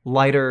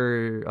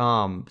lighter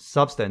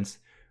substance.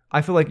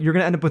 I feel like you're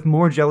gonna end up with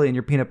more jelly in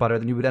your peanut butter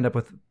than you would end up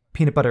with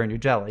peanut butter in your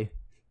jelly.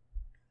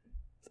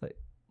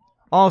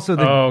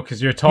 Also,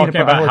 because you're talking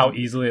about how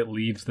easily it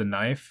leaves the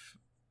knife.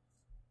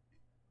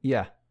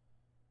 Yeah.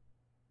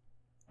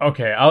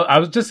 Okay,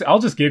 I'll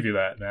just give you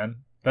that, man.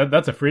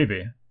 That's a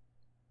freebie.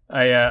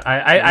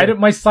 I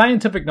don't, my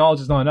scientific knowledge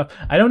is not enough.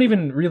 I don't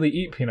even really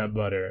eat peanut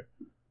butter.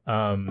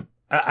 I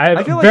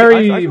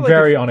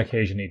very on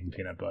occasion eaten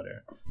peanut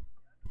butter.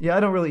 Yeah, I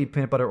don't really eat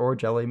peanut butter or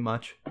jelly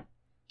much.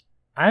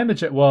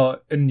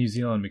 Well, in New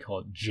Zealand we call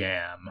it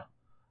jam,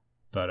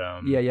 but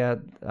yeah.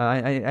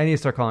 I need to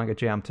start calling it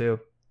jam too.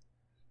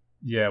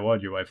 Yeah, what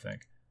would your wife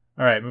think?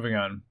 All right, moving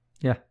on.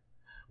 Yeah.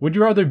 Would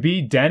you rather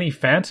be Danny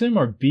Phantom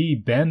or be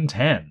Ben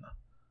 10?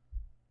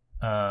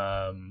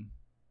 All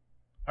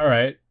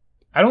right.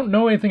 I don't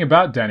know anything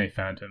about Danny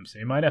Phantom, so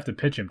you might have to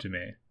pitch him to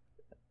me.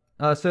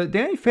 So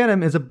Danny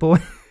Phantom is a boy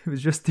who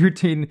was just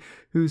 13,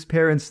 whose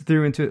parents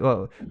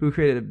who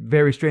created a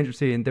very strange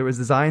machine that was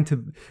designed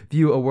to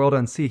view a world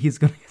unseen. He's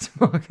going to get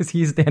small because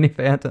he's Danny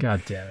Phantom.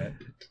 God damn it.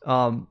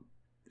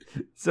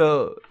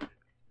 So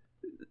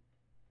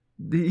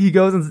he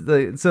goes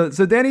into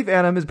so Danny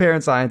Phantom is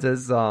parent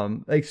scientist,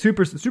 like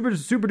super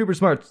duper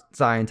smart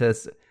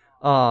scientist,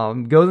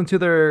 goes into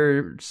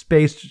their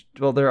space,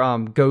 their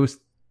ghost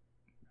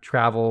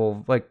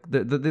travel, like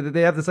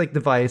they have this like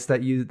device that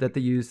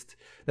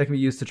can be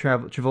used to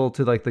travel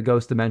to like the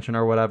ghost dimension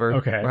or whatever.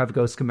 Okay. Or have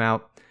ghosts come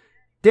out.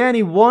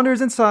 Danny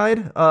wanders inside.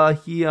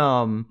 He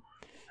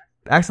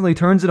accidentally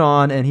turns it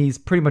on, and he's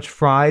pretty much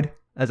fried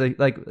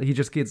he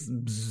just gets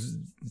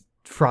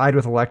fried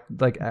with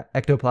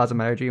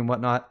ectoplasm energy and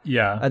whatnot.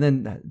 Yeah. And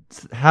then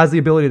has the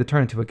ability to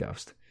turn into a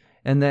ghost.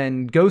 And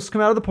then ghosts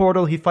come out of the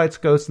portal. He fights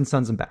ghosts and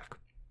sends them back.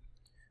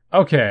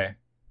 Okay.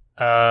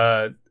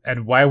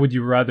 And why would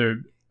you rather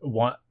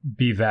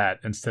be that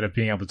instead of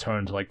being able to turn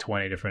into like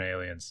 20 different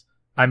aliens?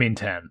 I mean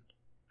 10.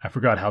 I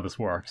forgot how this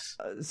works.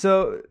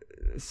 So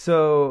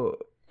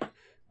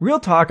real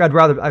talk, I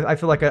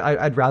feel like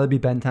I'd rather be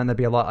Ben 10.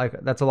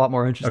 That's a lot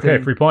more interesting.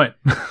 Okay, free point.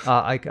 But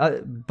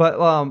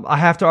I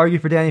have to argue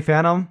for Danny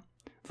Phantom.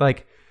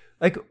 Like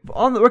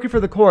on working for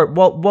the court.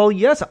 Well,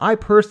 yes, I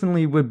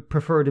personally would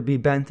prefer to be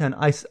Ben 10.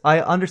 I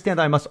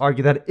understand I must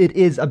argue that it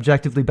is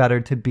objectively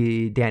better to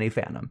be Danny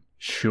Phantom.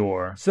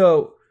 Sure.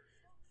 So,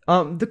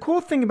 the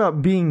cool thing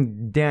about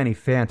being Danny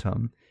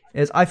Phantom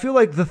is I feel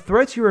like the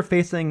threats you are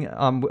facing,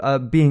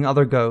 being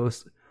other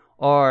ghosts,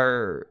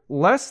 are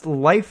a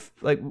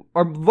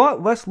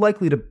lot less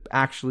likely to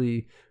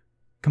actually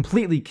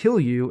completely kill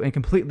you and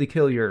completely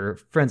kill your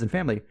friends and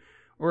family.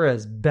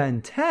 Whereas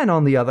Ben 10,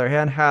 on the other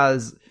hand,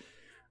 has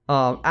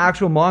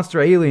actual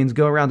monster aliens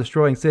go around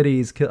destroying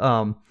cities,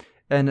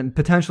 and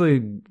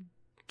potentially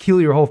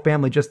kill your whole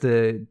family just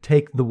to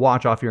take the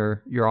watch off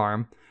your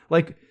arm.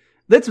 Like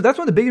that's one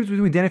of the big differences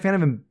between Danny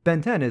Phantom and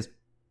Ben 10 is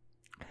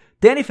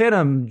Danny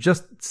Phantom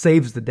just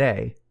saves the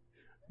day.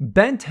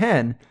 Ben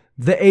 10,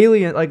 the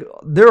alien,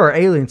 there are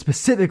aliens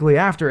specifically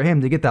after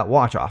him to get that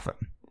watch off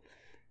him.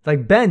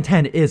 Like Ben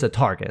 10 is a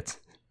target.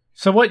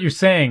 So what you're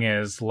saying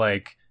is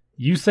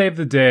you save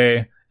the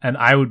day, and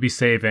I would be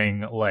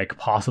saving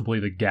possibly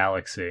the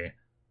galaxy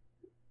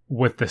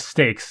with the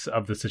stakes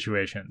of the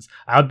situations.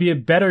 I would be a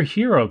better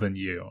hero than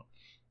you.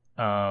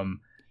 And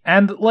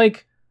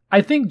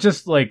I think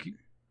just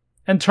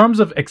in terms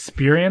of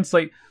experience,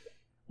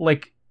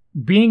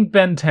 being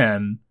Ben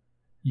 10,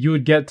 you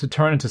would get to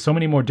turn into so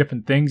many more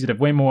different things. You'd have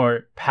way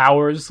more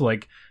powers.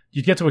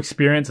 You'd get to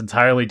experience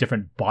entirely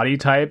different body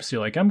types.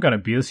 You're I'm going to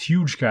be this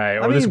huge guy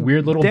or this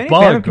weird little Danny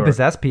bug. Phantom can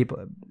possess people.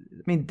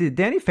 I mean,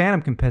 Danny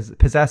Phantom can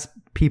possess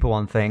people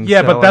on things.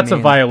 Yeah, but that's a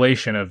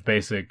violation of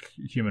basic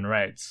human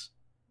rights.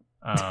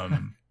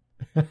 If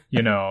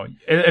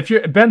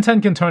you're Ben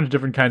 10 can turn to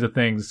different kinds of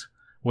things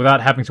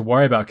without having to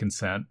worry about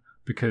consent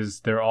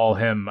because they're all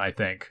him, I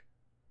think.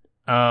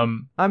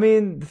 Actually,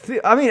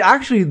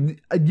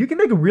 you can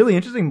make a really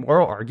interesting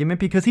moral argument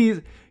because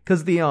in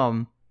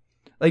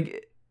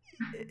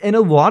a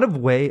lot of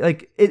ways,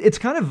 it's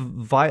kind of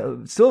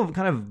still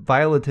kind of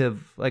violative,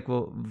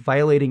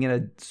 violating in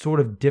a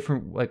sort of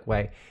different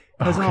way.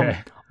 Because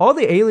all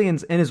the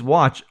aliens in his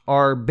watch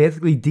are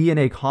basically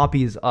DNA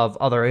copies of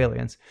other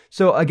aliens.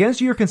 So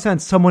against your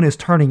consent, someone is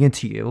turning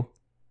into you,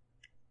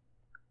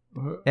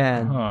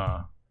 and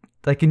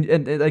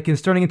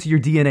it's turning into your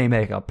DNA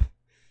makeup,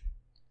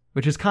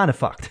 which is kind of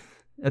fucked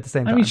at the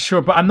same time. I mean,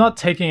 sure, but I'm not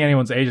taking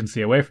anyone's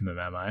agency away from them,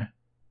 am I?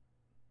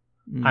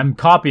 I'm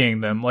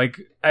copying them.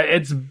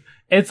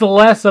 It's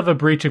less of a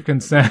breach of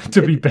consent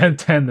to be Ben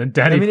 10 than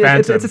Danny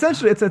Phantom.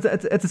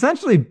 It's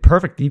essentially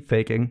perfect deep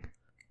faking.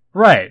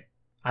 Right.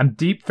 I'm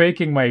deep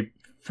faking my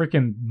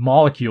freaking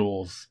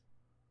molecules.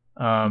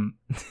 I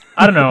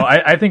don't know.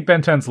 I think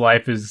Ben 10's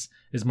life is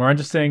more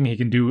interesting. He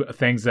can do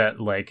things that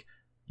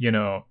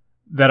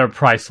that are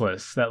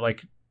priceless, that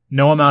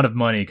no amount of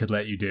money could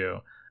let you do.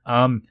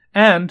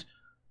 And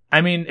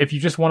I mean, if you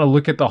just want to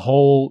look at the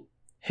whole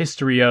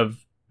history of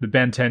the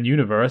Ben 10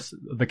 universe,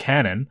 the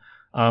canon,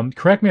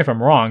 correct me if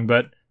I'm wrong,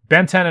 but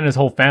Ben 10 and his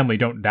whole family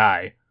don't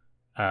die.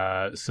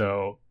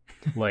 So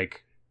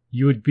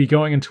you would be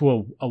going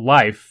into a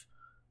life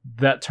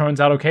that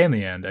turns out okay in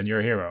the end, and you're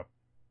a hero.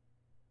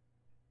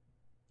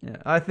 Yeah,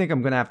 I think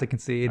I'm gonna have to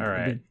concede. All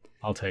right,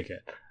 I'll take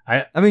it.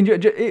 I mean,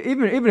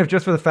 even if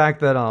just for the fact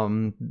that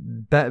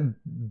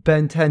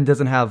Ben 10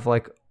 doesn't have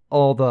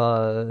all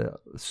the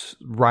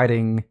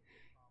writing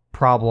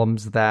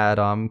problems that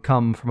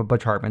come from a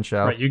Butch Hartman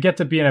show. Right, you get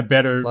to be in a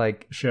better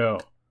show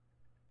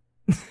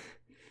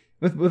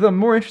with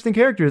more interesting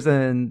characters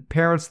and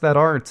parents that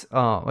aren't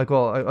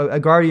a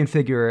guardian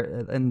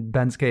figure in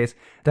Ben's case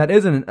that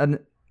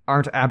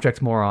aren't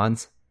abject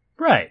morons.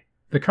 Right,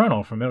 the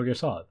Colonel from Metal Gear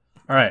Solid.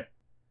 All right.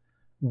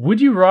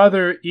 Would you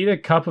rather eat a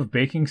cup of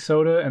baking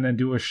soda and then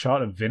do a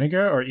shot of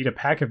vinegar, or eat a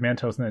pack of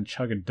Mentos and then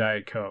chug a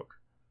Diet Coke?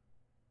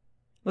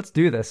 Let's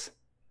do this.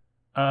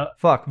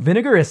 Fuck,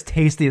 vinegar is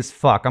tasty as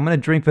fuck. I'm gonna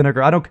drink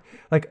vinegar. I don't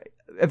like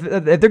if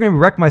they're gonna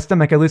wreck my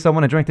stomach. At least I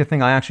want to drink the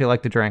thing I actually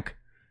like to drink.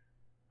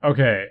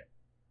 Okay,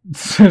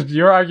 so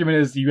your argument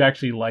is you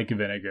actually like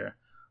vinegar.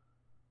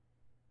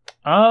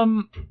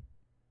 You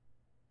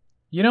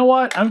know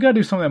what? I'm gonna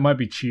do something that might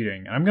be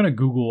cheating. I'm gonna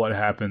Google what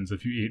happens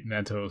if you eat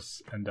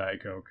Mentos and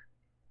Diet Coke.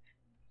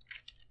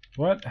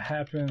 What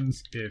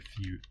happens if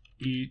you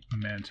eat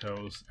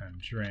Mentos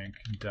and drink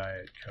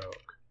Diet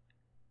Coke?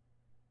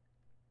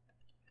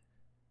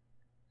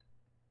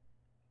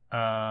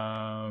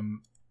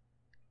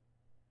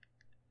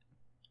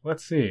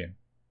 Let's see.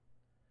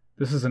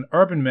 This is an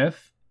urban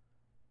myth.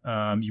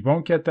 You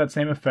won't get that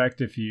same effect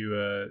if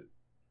you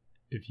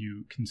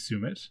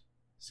consume it,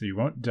 so you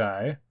won't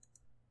die.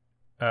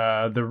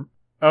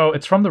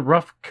 It's from the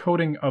rough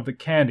coating of the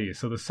candy.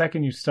 So the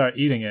second you start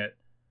eating it,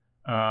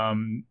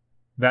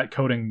 that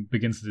coating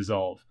begins to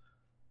dissolve.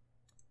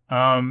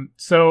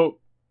 So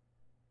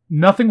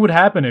nothing would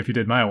happen if you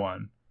did my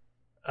one.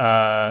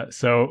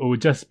 So it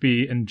would just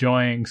be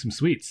enjoying some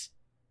sweets.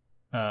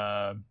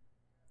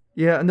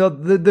 Yeah, no,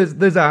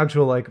 there's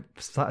actual like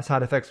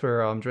side effects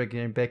for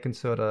drinking baking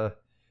soda.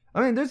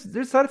 I mean,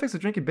 there's side effects of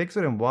drinking baking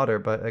soda and water,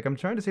 but like I'm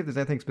trying to see if there's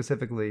anything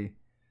specifically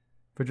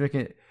for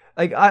drinking it.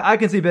 Like I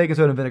can see baking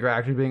soda and vinegar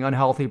actually being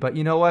unhealthy, but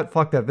you know what?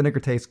 Fuck that. Vinegar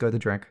tastes good to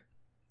drink.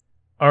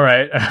 All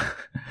right,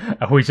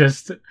 we're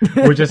just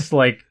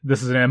like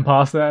this is an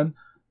impasse then.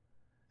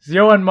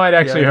 Zioan might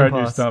actually hurt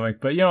your stomach,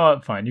 but you know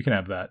what? Fine, you can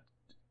have that.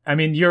 I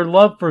mean, your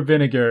love for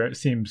vinegar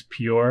seems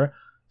pure.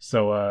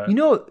 So, you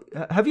know,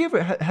 have you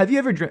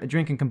ever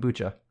drinking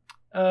kombucha?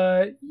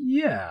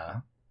 Yeah,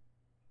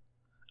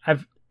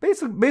 I've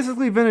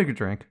basically vinegar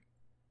drink.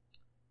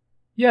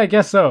 Yeah, I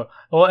guess so.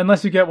 Well,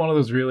 unless you get one of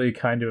those really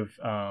kind of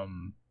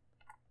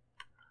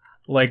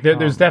like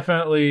there's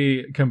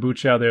definitely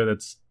kombucha out there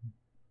that's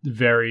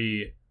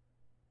very,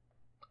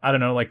 I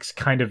don't know, like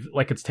kind of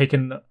like it's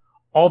taken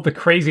all the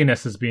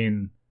craziness is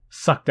being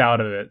sucked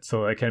out of it,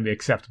 so it can be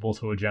acceptable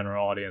to a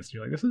general audience.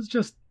 You're like, this is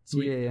just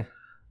sweet. Yeah.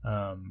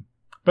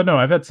 But no,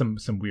 I've had some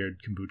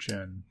weird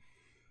kombucha, and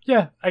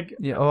I've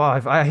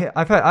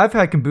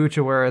had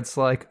kombucha where it's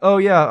like, oh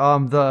yeah,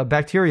 the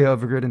bacteria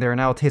overgrew in there, and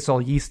now it tastes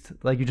all yeast,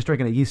 like you're just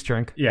drinking a yeast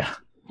drink. Yeah.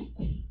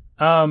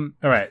 All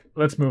right,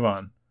 let's move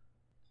on.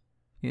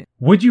 Yeah.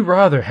 Would you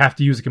rather have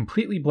to use a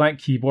completely blank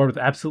keyboard with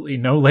absolutely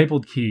no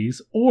labeled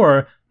keys,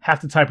 or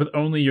have to type with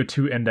only your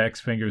 2 index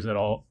fingers at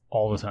all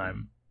the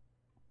time?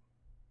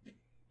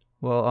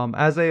 Well,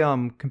 as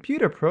a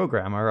computer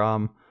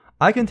programmer,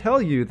 I can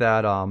tell you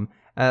that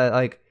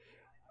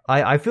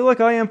I feel like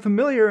I am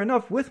familiar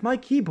enough with my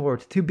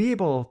keyboard to be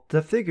able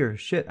to figure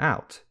shit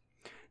out.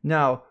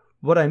 Now,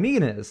 what I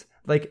mean is,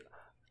 like,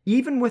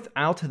 even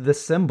without the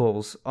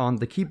symbols on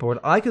the keyboard,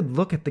 I could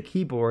look at the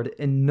keyboard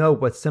and know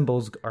what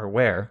symbols are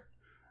where.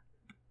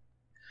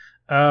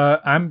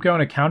 I'm going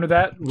to counter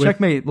that.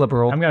 Checkmate,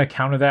 liberal. I'm going to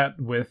counter that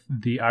with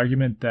the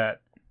argument that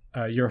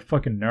you're a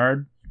fucking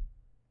nerd.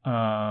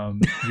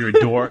 You're a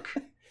dork.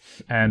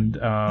 And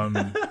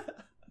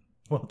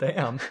well,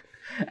 damn.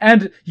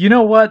 And you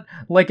know what?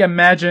 Like,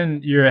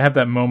 imagine you have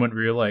that moment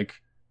where you're like,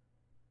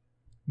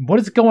 what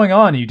is going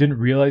on? And you didn't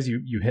realize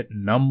you hit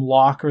num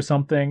lock or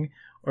something,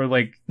 or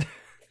like,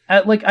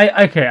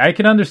 I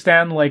can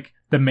understand like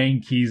the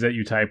main keys that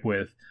you type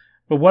with,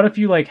 but what if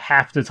you like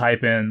have to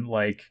type in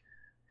like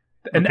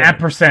an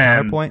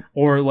ampersand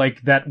or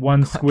like that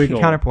one squiggle?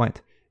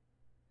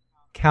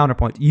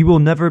 Counterpoint. You will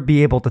never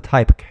be able to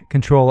type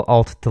Control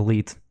Alt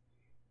Delete.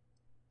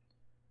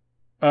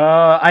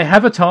 I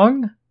have a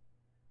tongue.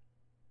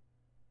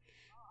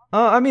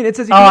 I mean, it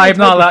says. I'm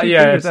not allowed.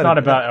 Yeah, it's not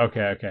about.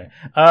 Okay.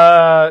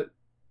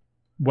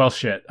 Well,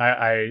 shit.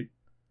 I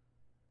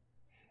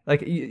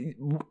like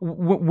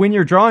when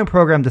your drawing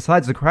program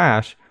decides to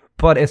crash,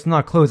 but it's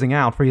not closing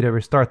out for you to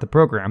restart the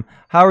program.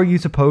 How are you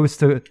supposed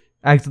to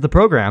exit the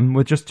program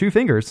with just 2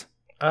 fingers?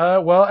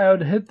 Well, I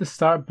would hit the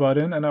start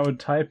button and I would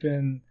type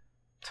in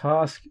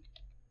task.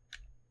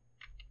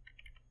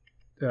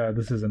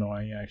 This is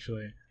annoying,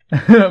 actually.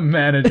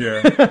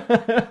 Manager.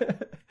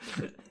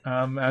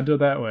 I'll do it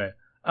that way.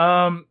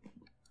 Yeah.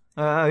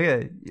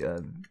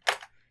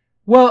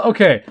 Well,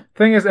 okay.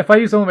 Thing is, if I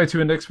use only my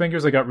 2 index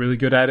fingers, I got really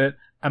good at it.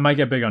 I might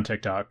get big on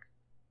TikTok.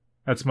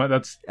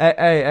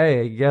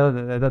 Hey,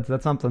 yeah,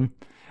 that's something.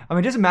 I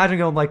mean, just imagine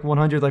going like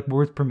 100 like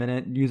words per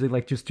minute using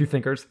like just 2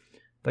 fingers,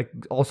 like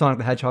all Sonic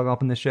the Hedgehog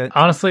up in this shit.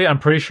 Honestly, I'm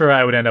pretty sure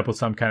I would end up with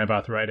some kind of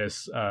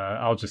arthritis.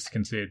 I'll just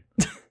concede.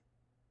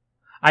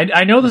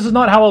 I know this is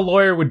not how a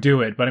lawyer would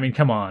do it, but I mean,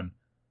 come on.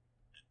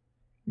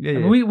 Yeah. I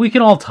mean, we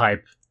can all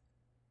type.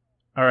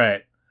 All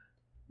right.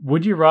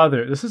 Would you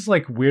rather? This is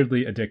like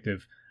weirdly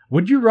addictive.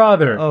 Would you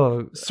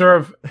rather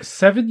serve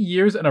 7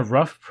 years in a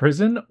rough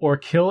prison or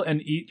kill and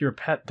eat your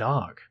pet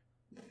dog?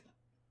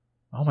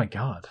 Oh my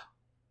god.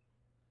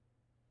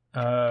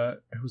 I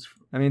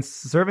mean,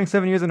 serving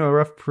 7 years in a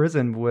rough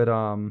prison would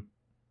I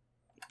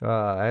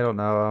don't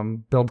know,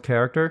 build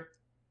character.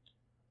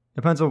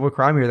 Depends on what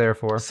crime you're there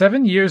for.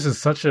 7 years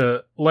is such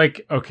a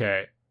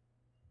okay.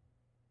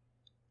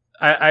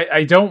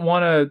 I don't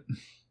want to.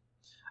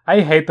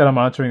 I hate that I'm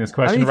answering this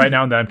question right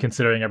now and that I'm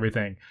considering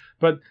everything.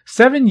 But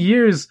 7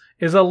 years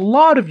is a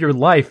lot of your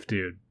life,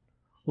 dude.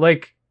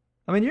 Like,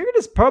 I mean, you're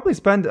going to probably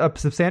spend a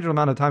substantial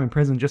amount of time in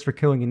prison just for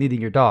killing and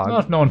eating your dog. Well,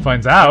 if no one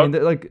finds out. I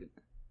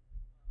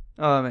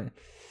mean,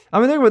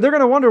 they're going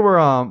to wonder where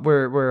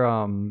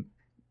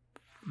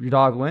your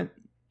dog went.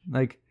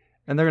 Like,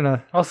 and they're going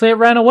to... I'll say it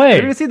ran away.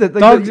 They're going to see that...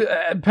 Dogs,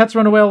 pets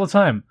run away all the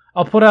time.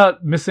 I'll put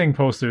out missing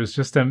posters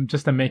just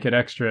to make it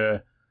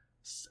extra...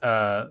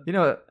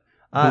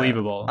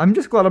 believable. I'm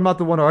just glad I'm not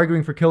the one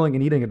arguing for killing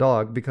and eating a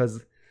dog,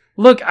 because...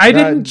 Look, I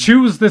didn't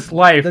choose this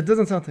life. That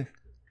doesn't sound...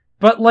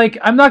 But, like,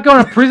 I'm not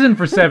going to prison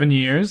for 7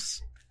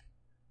 years.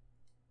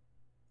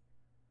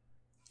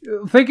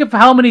 Think of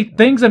how many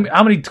tweets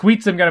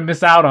I'm going to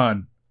miss out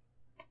on.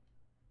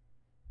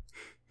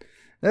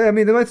 Yeah, I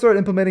mean, they might start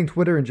implementing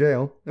Twitter in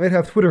jail. They might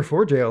have Twitter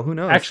for jail. Who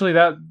knows? Actually,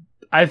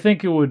 I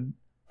think it would,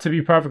 to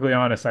be perfectly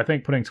honest, I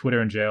think putting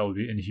Twitter in jail would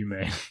be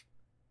inhumane.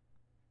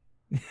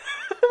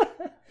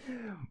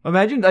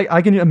 Imagine,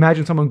 I can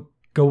imagine someone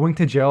going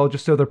to jail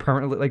just so they're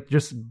permanently,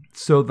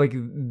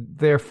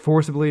 they're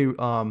forcibly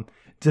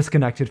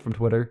disconnected from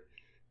Twitter.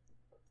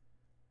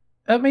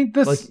 I mean,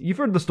 this... Like, you've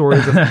heard the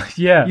stories of...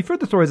 yeah. You've heard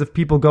the stories of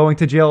people going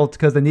to jail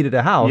because they needed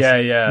a house. Yeah,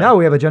 yeah. Now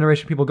we have a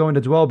generation of people going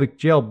to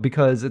jail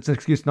because it's an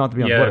excuse not to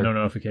be on Twitter. Yeah, no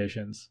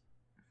notifications.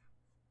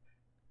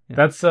 Yeah.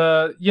 That's,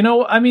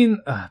 I mean,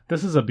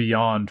 this is a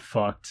beyond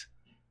fucked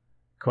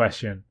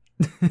question.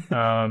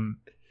 I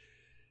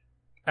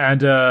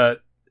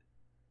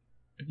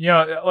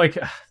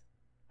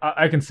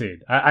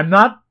concede. I'm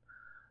not...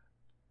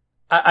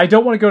 I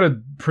don't want to go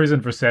to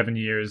prison for 7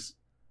 years.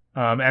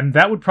 And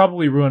that would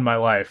probably ruin my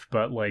life,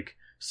 but like,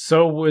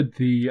 so would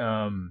the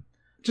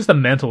just the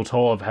mental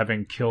toll of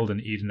having killed and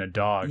eaten a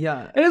dog.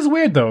 Yeah, it is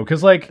weird though,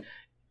 because like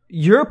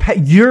your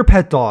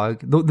pet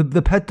dog,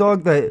 the pet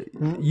dog that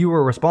you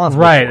were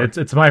responsible for.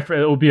 It's my. It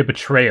will be a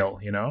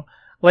betrayal,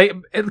 like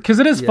because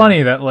it is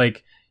funny that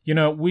like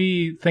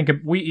we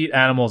eat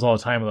animals all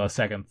the time without a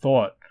second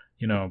thought,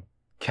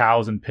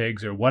 cows and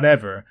pigs or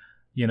whatever,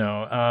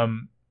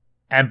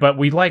 but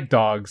we like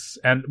dogs,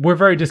 and we're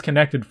very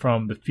disconnected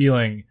from the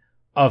feeling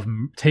of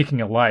taking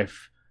a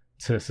life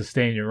to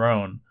sustain your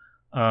own.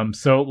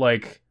 So,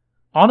 like,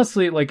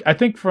 honestly, like, I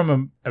think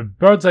from a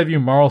bird's eye view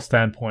moral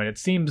standpoint, it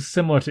seems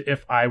similar to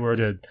if I were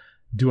to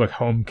do a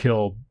home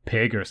kill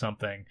pig or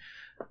something.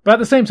 But at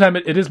the same time,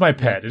 it is my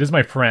pet. It is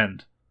my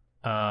friend.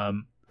 I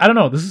don't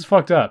know. This is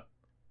fucked up.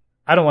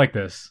 I don't like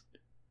this.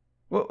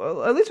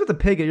 Well, at least with the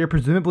pig, you're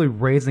presumably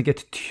raising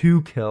it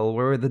to kill,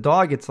 where with the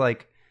dog, it's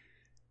like,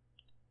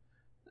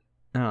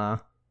 I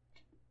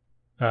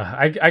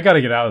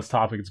gotta get out of this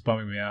topic. It's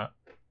bumming me out.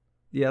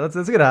 Yeah, let's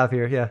get out of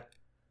here. Yeah,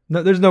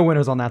 no, there's no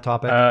winners on that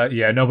topic.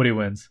 Yeah, nobody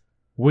wins.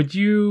 Would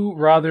you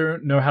rather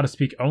know how to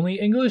speak only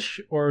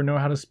English or know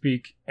how to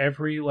speak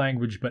every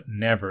language but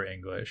never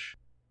English?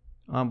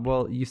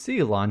 Well, you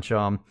see, Lunch.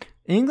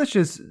 English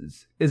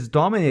is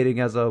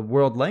dominating as a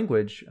world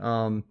language.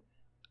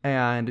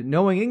 And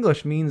knowing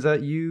English means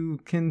that you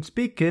can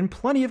speak in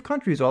plenty of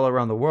countries all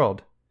around the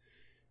world.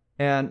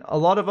 And a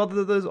lot of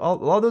those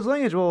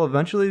languages will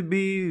eventually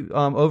be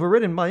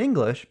overridden by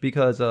English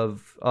because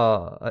of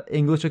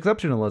English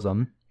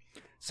exceptionalism.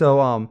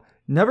 So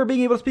never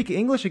being able to speak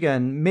English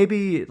again,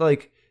 maybe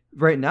like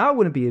right now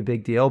wouldn't be a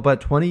big deal,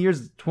 but 20,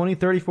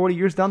 30, 40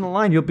 years down the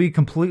line, you'll be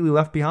completely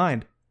left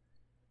behind.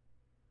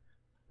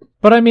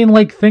 But I mean,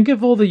 like, think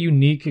of all the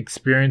unique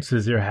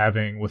experiences you're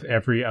having with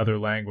every other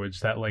language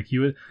that, like,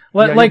 you would...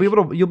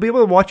 you'll be able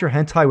to watch your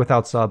hentai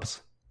without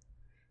subs.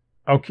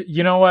 Okay,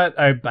 you know what?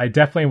 I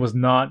definitely was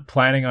not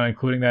planning on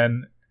including that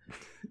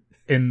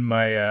in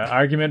my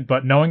argument,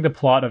 but knowing the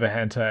plot of a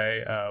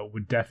hentai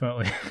would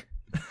definitely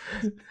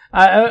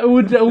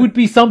it would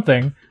be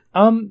something.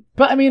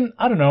 But I mean,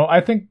 I don't know.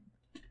 I think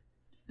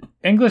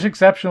English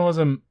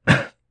exceptionalism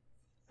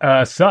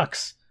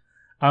sucks.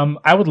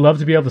 I would love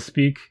to be able to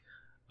speak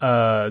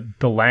the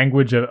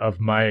language of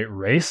my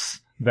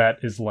race that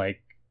is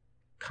like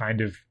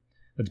kind of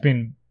that's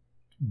been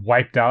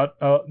wiped out,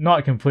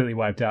 not completely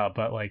wiped out,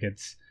 but like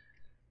it's,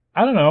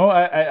 I don't know.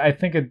 I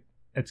think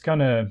it's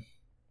gonna.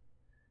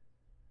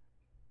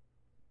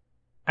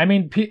 I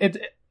mean,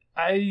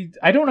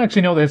 I don't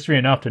actually know the history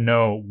enough to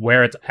know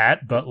where it's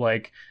at, but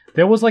like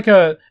there was like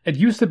it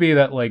used to be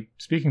that like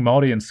speaking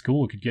Māori in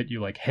school could get you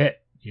like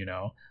hit,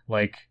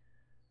 like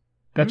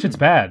that shit's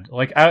bad.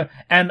 Like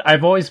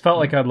I've always felt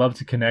like I'd love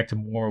to connect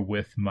more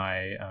with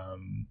my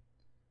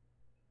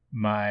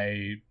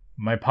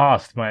my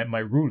past, my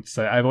roots.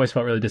 I've always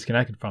felt really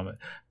disconnected from it.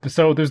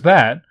 So there's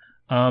that.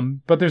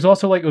 But there's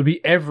also like it would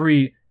be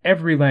every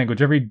language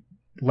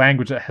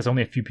that has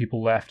only a few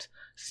people left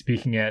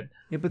speaking it.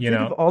 Yeah, but think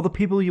of all the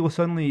people you will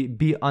suddenly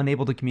be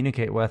unable to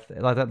communicate with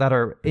that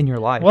are in your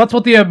life. Well, that's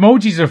what the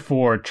emojis are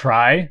for.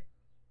 Try.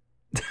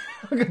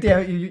 Yeah,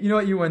 you know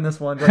what? You win this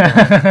one.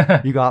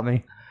 You got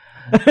me.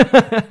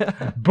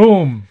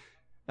 Boom.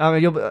 I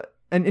mean,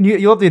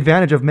 you'll have the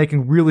advantage of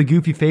making really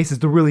goofy faces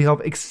to really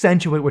help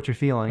accentuate what you're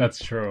feeling.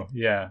 That's true.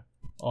 Yeah,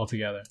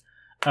 altogether.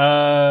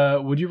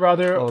 Would you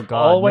rather Oh,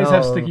 God, always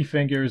have no. sticky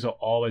fingers or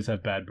always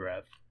have bad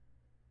breath?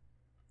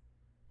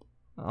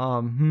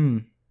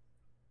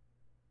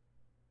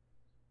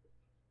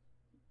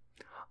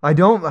 I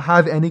don't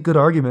have any good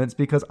arguments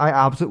because I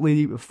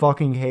absolutely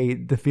fucking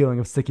hate the feeling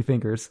of sticky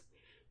fingers.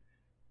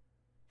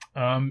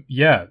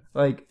 Yeah.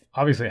 Like,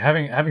 Obviously,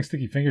 having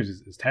sticky fingers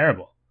is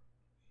terrible.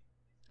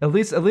 at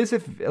least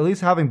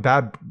having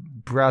bad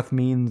breath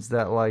means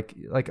that like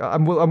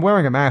I'm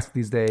wearing a mask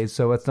these days,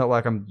 so it's not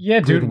like I'm Yeah,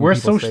 dude, breathing in we're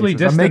people's socially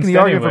faces. I'm making the distanced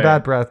argument for anyway.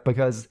 bad breath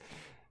because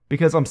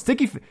I'm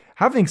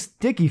having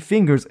sticky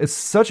fingers is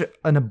such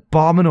an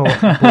abominable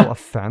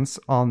offense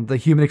on the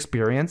human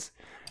experience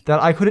that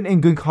I couldn't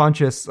in good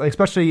conscience,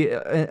 especially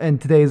in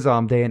today's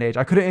day and age,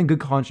 I couldn't in good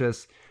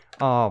conscience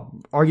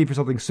argue for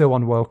something so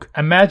unwoke.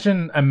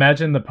 Imagine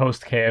the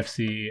post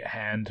KFC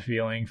hand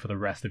feeling for the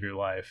rest of your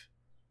life.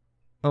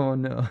 Oh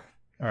no.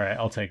 All right,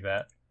 I'll take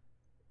that.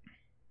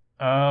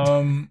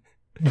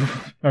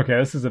 Okay,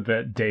 this is a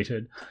bit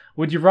dated.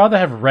 Would you rather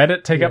have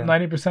Reddit take up Yeah.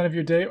 90% of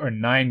your day or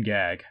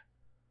 9gag?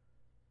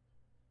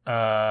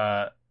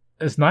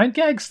 Is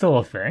 9gag still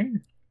a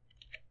thing?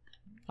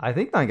 I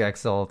think 9gag's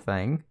still a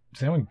thing.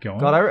 Is anyone going?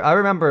 God, I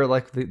remember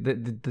like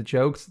the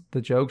jokes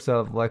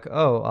of like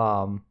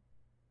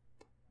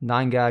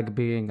 9gag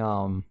being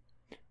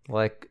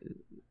like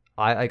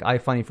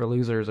iFunny for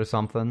losers or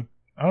something.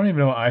 I don't even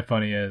know what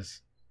iFunny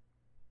is.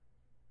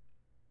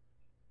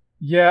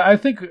 Yeah, I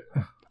think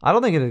I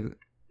don't think it.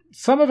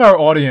 some of our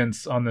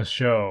audience on this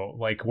show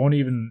like won't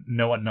even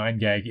know what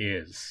 9gag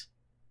is.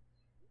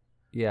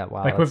 Yeah,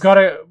 wow. Like we've got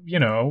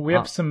we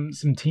have some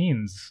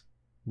teens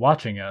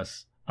watching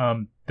us.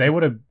 They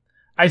would have.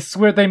 I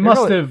swear they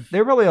must have.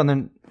 They're really on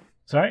their.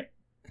 Sorry.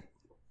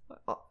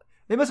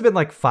 They must have been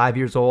like 5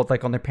 years old,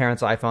 like on their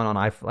parents' iPhone, on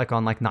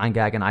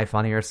 9gag and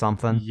iFunny or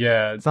something.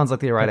 Yeah, It sounds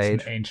like the right that's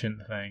age. an ancient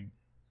thing.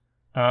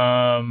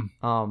 Um,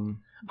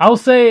 I'll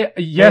say yeah,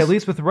 yes. at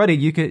least with Reddit,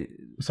 you could.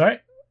 Sorry.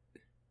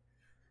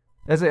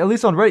 At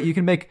least on Reddit, you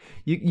can make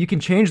you can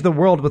change the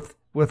world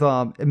with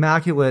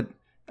immaculate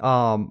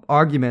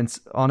arguments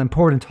on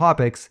important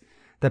topics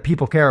that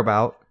people care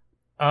about.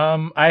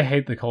 I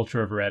hate the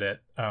culture of Reddit.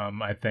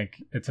 I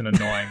think it's an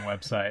annoying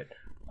website.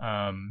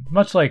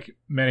 Much like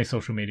many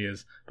social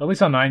medias, but at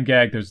least on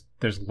 9gag,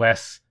 there's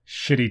less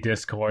shitty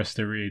discourse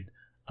to read.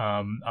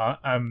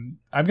 I'm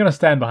gonna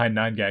stand behind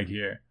 9gag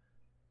here.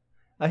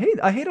 I hate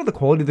how the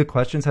quality of the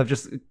questions have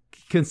just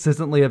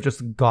consistently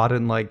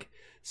gotten like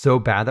so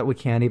bad that we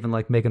can't even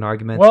like make an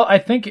argument. Well, I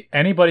think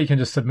anybody can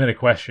just submit a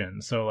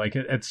question, so like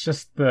it's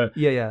just the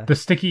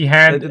sticky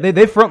hand.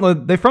 They front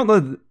load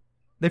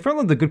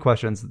the good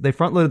questions. They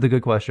front loaded the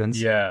good questions.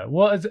 Yeah,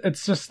 well,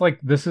 it's just like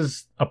this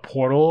is a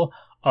portal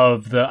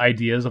of the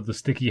ideas of the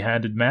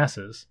sticky-handed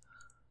masses.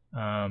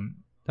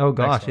 Oh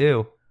gosh,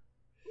 ew.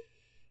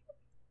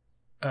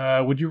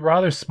 Would you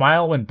rather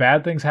smile when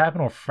bad things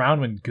happen or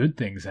frown when good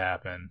things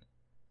happen?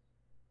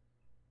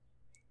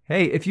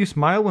 Hey, if you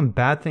smile when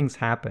bad things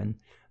happen,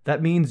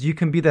 that means you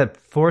can be that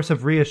force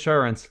of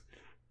reassurance.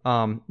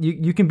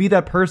 You can be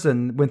that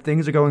person when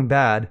things are going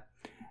bad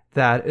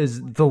that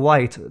is the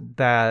light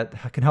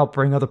that can help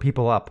bring other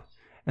people up,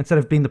 instead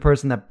of being the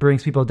person that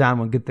brings people down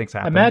when good things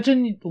happen.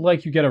 Imagine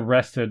like you get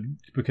arrested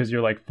because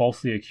you're like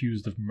falsely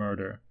accused of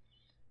murder,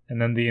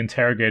 and then the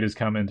interrogators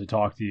come in to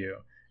talk to you,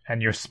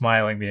 and you're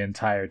smiling the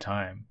entire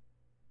time.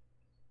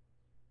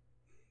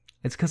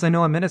 It's because I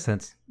know I'm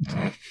innocent.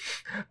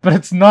 But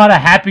it's not a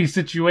happy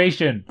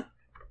situation.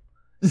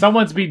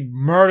 Someone's been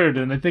murdered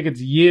and they think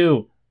it's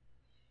you.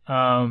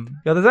 Yeah,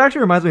 this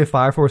actually reminds me of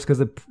Fire Force because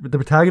the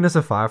protagonist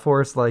of Fire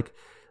Force like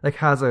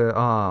has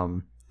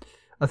a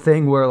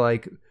thing where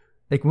like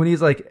when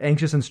he's like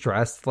anxious and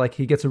stressed, like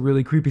he gets a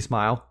really creepy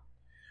smile.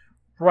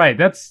 Right,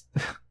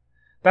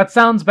 that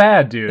sounds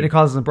bad, dude. And it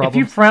causes him problems. If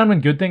you frown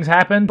when good things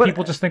happen, But-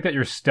 people just think that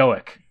you're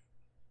stoic.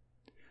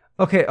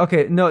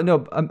 Okay,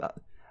 no.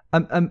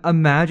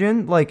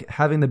 Imagine like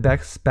having the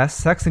best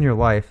sex in your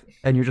life,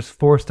 and you're just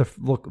forced to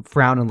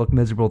frown and look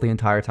miserable the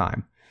entire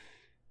time.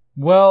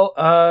 Well,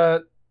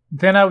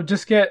 then I would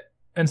just get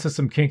into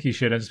some kinky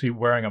shit and just be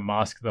wearing a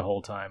mask the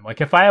whole time. Like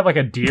if I have like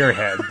a deer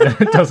head, then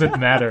it doesn't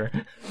matter.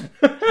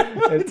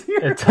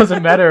 It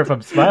doesn't matter if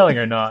I'm smiling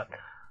or not.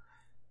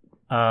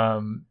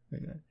 And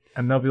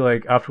they'll be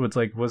like afterwards,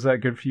 like, "Was that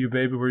good for you,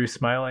 baby? Were you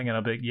smiling?" And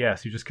I'll be like,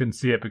 "Yes, you just couldn't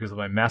see it because of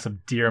my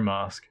massive deer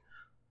mask."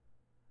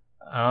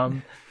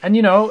 And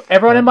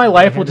everyone in my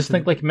life will just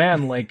think like,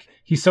 "Man, like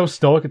he's so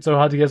stoic, it's so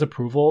hard to get his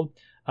approval.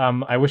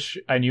 I wish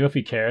I knew if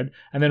he cared."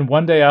 And then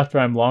one day after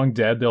I'm long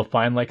dead, they'll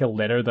find like a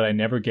letter that I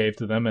never gave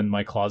to them in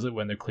my closet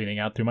when they're cleaning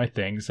out through my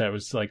things. I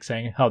was like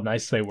saying how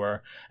nice they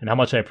were and how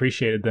much I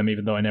appreciated them,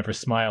 even though I never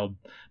smiled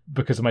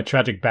because of my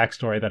tragic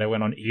backstory that I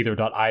went on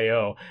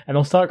either.io. And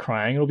they'll start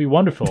crying. It'll be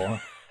wonderful.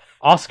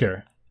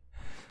 Oscar.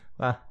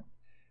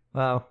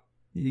 Wow.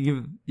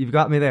 You've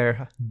got me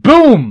there.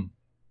 Boom!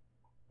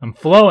 I'm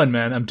flowing,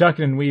 man. I'm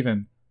ducking and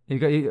weaving.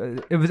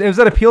 It was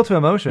that appeal to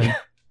emotion.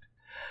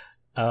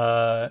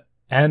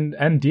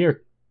 And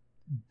deer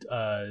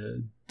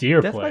deer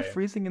Death play. by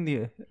freezing in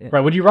the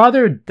Right, would you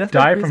rather Death by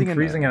die freezing from in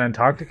freezing in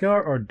Antarctica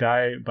or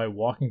die by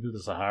walking through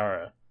the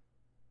Sahara?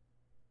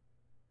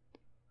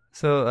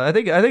 So I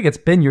think it's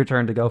been your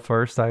turn to go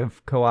first.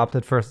 I've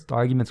co-opted first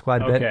arguments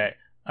quite a bit. Okay.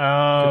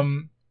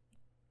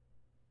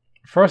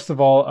 First of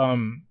all,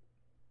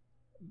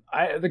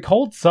 the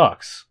cold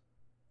sucks.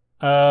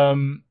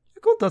 Cool,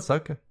 does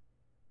suck.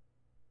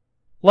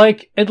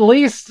 Like, at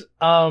least,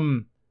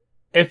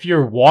 if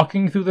you're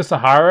walking through the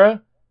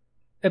Sahara,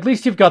 at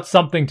least you've got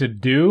something to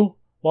do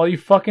while you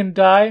fucking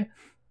die.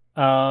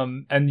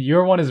 And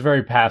your one is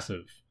very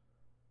passive.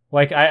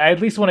 Like, I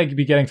at least want to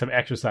be getting some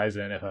exercise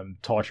in if I'm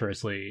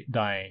torturously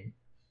dying.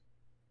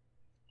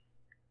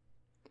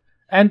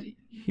 And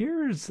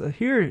here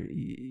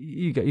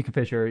you can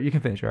finish your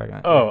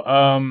argument.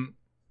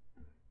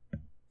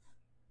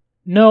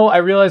 No, I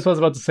realized what I was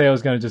about to say. I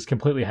was going to just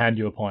completely hand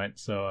you a point,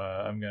 so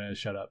I'm going to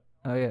shut up.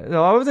 Oh yeah.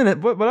 No,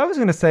 what I was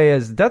gonna say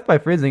is death by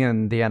freezing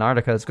in the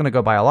Antarctica is gonna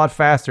go by a lot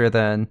faster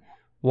than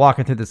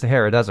walking through the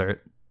Sahara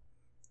Desert.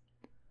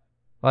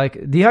 Like,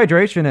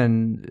 dehydration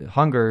and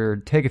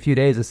hunger take a few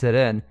days to sit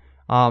in.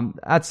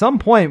 At some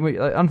point,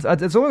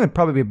 it's only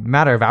probably a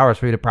matter of hours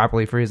for you to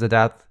properly freeze to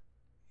death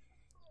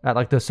at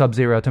like the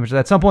sub-zero temperature.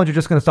 At some point, you're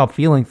just gonna stop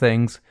feeling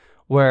things.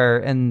 Where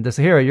in the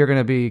Sahara, you're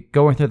gonna be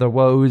going through the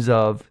woes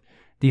of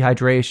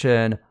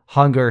dehydration,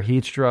 hunger,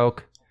 heat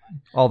stroke,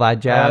 all that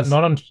jazz.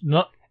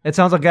 It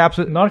sounds like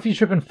absolute. Not if you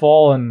trip and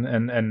fall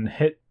and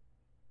hit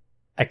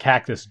a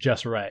cactus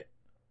just right.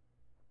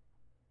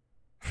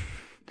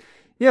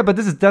 Yeah, but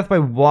this is death by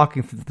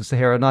walking through the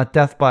Sahara, not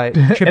death by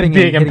tripping and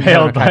being hitting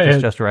impaled a cactus by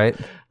just right.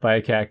 By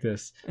a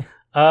cactus.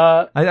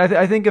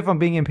 I think if I'm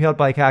being impaled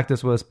by a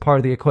cactus was part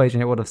of the equation,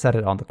 it would have said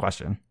it on the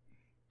question.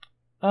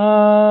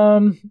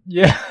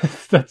 Yeah,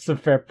 that's a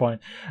fair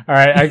point. All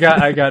right,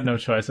 I got no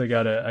choice. I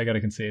gotta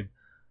concede.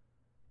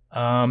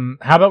 How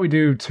about we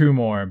do two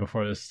more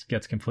before this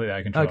gets completely out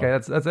of control? Okay,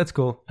 that's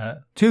cool.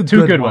 Two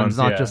good good ones,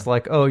 not yeah. just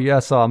like, oh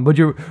yes, would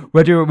you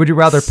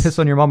rather piss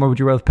on your mom or would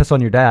you rather piss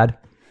on your dad?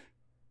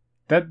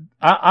 That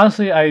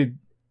honestly,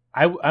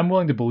 I'm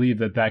willing to believe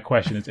that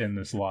question is in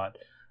this lot.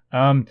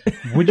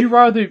 Would you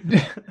rather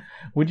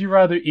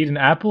eat an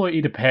apple or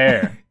eat a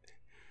pear?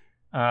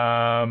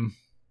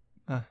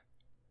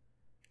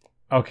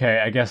 Okay,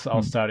 I guess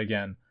I'll start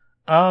again.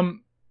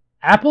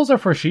 Apples are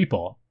for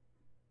sheeple.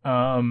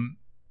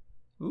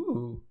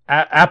 Ooh.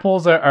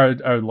 Apples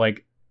are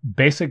like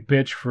basic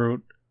bitch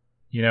fruit,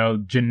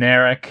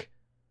 generic.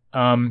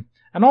 And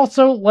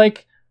also,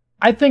 like,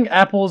 I think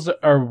apples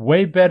are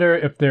way better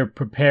if they're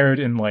prepared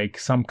in like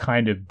some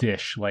kind of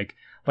dish. Like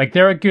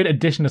they're a good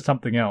addition to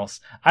something else.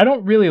 I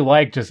don't really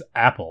like just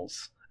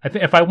apples. I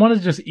think if I wanted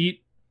to just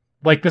eat,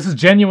 like, this is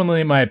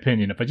genuinely my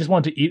opinion. If I just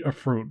wanted to eat a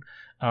fruit,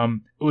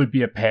 it would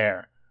be a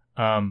pear.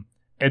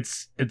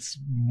 It's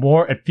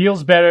more, it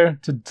feels better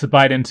to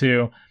bite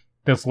into.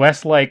 There's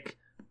less like,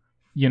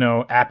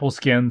 apple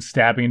skin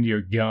stabbing into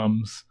your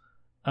gums.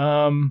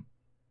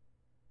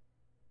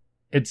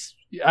 It's,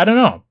 I don't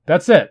know.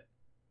 That's it.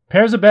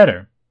 Pears are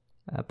better.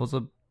 Apples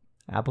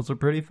are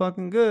pretty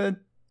fucking good.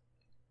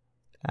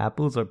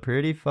 Apples are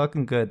pretty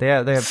fucking good. They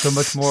have so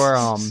much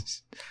more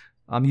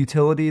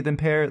utility than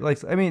pears.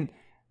 Like, I mean,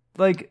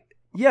 like,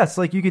 yes,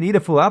 like you can eat a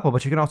full apple,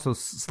 but you can also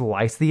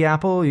slice the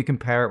apple. You can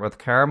pair it with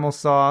caramel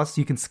sauce.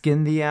 You can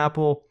skin the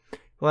apple.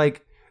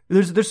 Like,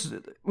 there's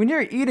when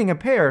you're eating a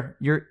pear,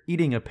 you're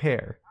eating a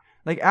pear.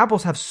 Like,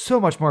 apples have so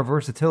much more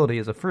versatility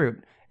as a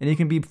fruit, and you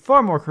can be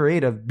far more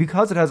creative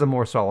because it has a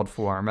more solid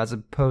form as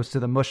opposed to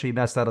the mushy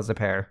mess that is a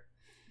pear.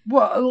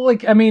 Well,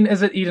 like, I mean,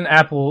 is it eat an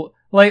apple?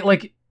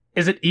 Like,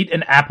 is it eat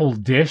an apple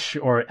dish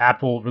or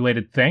apple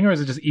related thing, or is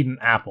it just eat an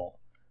apple?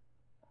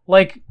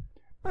 Like,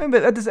 I mean,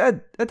 but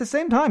at the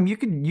same time, you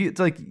can use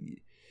like,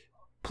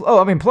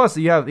 plus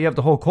you have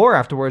the whole core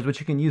afterwards, which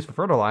you can use for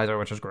fertilizer,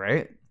 which is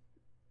great.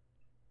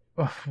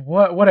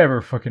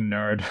 Whatever, fucking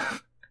nerd.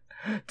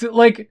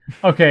 Like,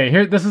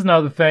 okay, this is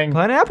another thing.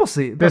 Plant apple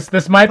seed.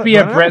 This might be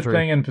a Brett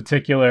thing in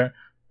particular,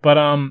 but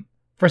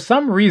for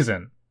some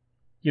reason,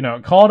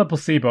 call it a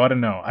placebo. I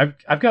don't know.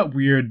 I've got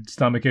weird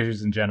stomach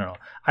issues in general.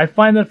 I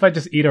find that if I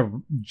just eat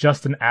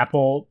just an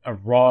apple, a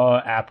raw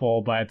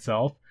apple by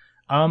itself,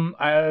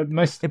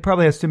 it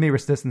probably has too many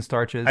resistant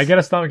starches. I get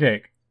a stomach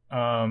ache.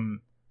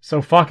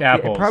 So fuck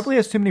apples. Yeah, it probably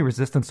has too many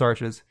resistant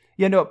starches.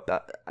 Yeah, no,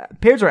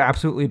 pears are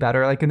absolutely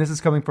better. Like, and this is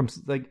coming from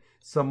like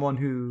someone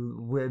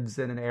who lives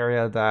in an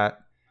area that,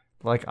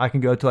 like, I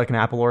can go to like an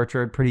apple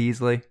orchard pretty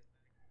easily.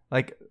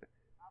 Like,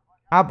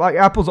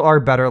 apples are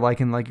better,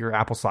 like in like your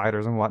apple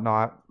ciders and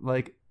whatnot.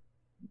 Like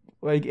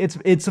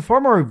it's a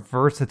far more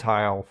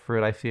versatile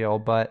fruit, I feel.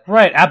 But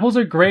right, apples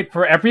are great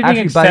for everything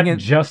except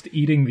just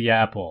eating the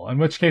apple. In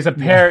which case, a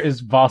pear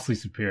is vastly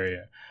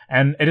superior.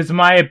 And it is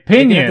my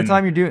opinion at the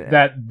time you're doing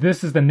that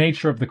this is the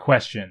nature of the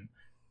question.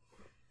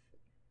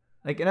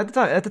 Like, and at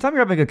the time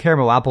you're having a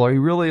caramel apple, are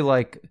you really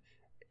like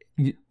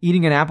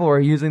eating an apple or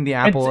using the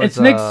apple as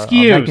an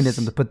excuse. A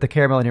mechanism to put the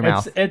caramel in your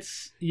mouth?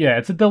 It's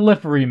a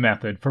delivery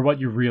method for what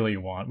you really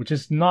want, which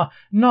is not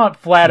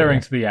flattering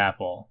to the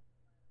apple.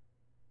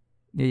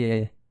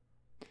 Yeah.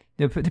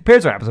 The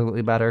pears are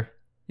absolutely better.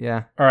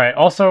 Yeah. All right.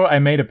 Also, I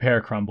made a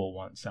pear crumble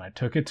once, and I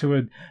took it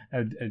to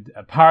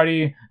a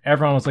party.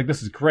 Everyone was like,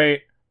 "This is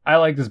great. I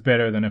like this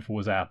better than if it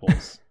was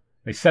apples."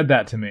 They said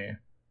that to me.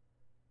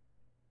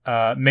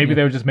 Maybe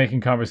they were just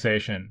making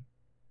conversation.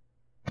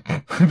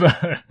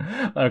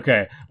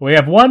 Okay. We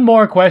have one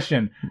more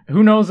question.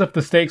 Who knows if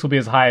the stakes will be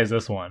as high as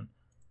this one?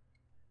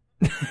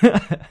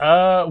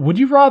 Would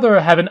you rather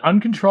have an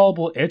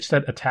uncontrollable itch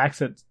that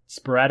attacks at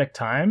sporadic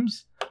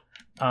times?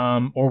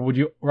 Or would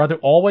you rather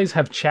always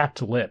have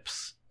chapped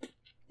lips?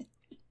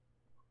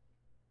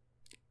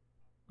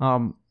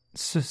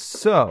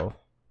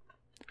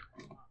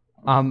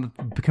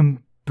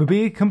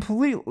 Be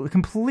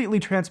completely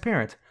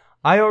transparent.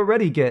 I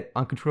already get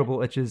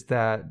uncontrollable itches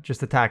that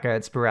just attack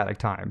at sporadic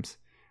times.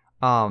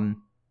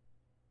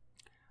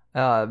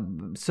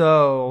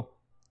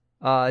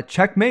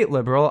 Checkmate,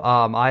 liberal.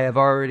 I have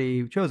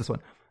already chose this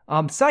one.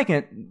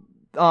 Second,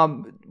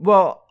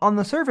 well, on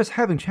the surface,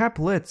 having chapped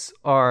lips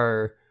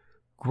are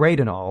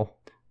great and all.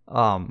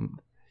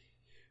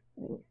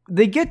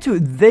 They get to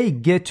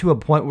a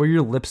point where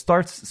your lip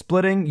starts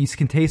splitting. You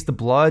can taste the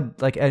blood,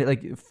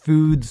 like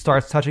food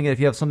starts touching it. If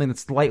you have something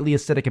that's slightly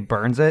acidic, it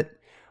burns it.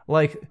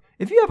 Like,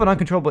 if you have an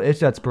uncontrollable itch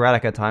that's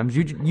sporadic at times,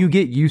 you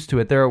get used to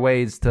it. There are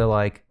ways to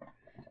like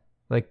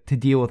to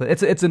deal with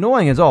it. It's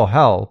annoying as all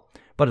hell,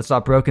 but it's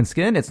not broken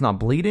skin. It's not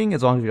bleeding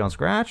as long as you don't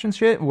scratch and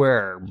shit.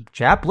 Where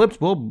chapped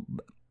lips will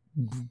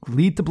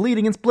lead to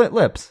bleeding and split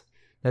lips.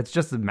 That's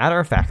just a matter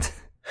of fact.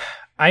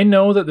 I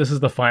know that this is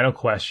the final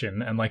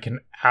question and like an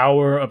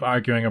hour of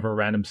arguing over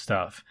random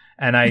stuff,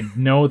 and I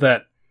know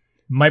that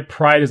my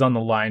pride is on the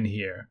line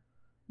here,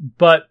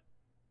 but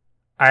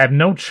I have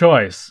no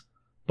choice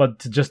but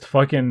to just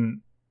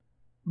fucking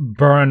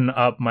burn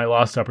up my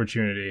lost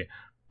opportunity,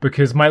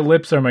 because my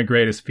lips are my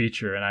greatest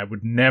feature, and I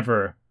would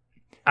never,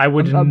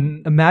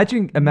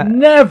 imagine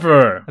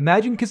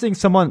kissing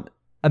someone.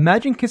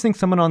 Imagine kissing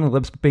someone on the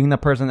lips, being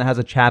that person that has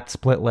a chapped,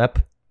 split lip,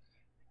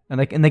 and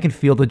they can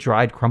feel the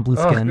dried, crumbly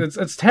skin.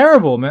 It's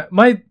terrible, man.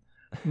 My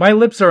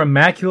lips are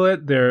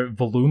immaculate. They're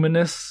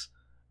voluminous,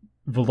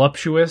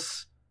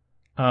 voluptuous,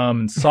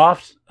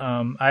 soft.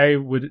 I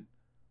would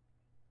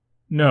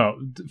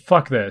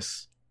fuck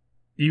this.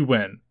 You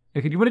win.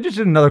 Okay, you want to just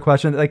do another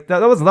question? Like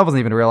that wasn't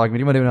even a real argument.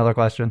 You want to do another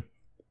question?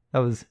 That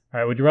was all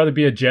right. Would you rather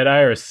be a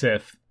Jedi or a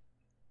Sith?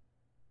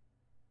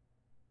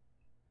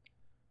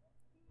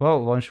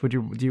 Well, Lunch, would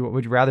you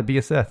rather be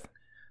a Sith?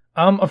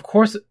 Of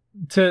course.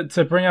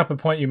 To bring up a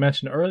point you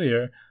mentioned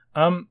earlier,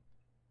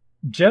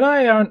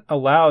 Jedi aren't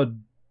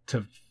allowed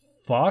to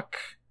fuck.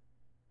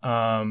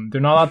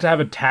 They're not allowed to have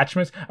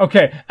attachments.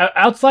 Okay,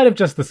 outside of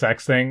just the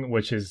sex thing,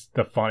 which is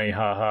the funny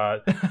haha,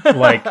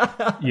 like,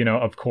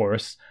 of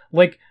course,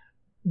 like,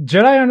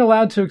 Jedi aren't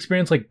allowed to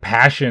experience like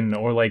passion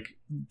or like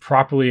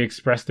properly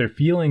express their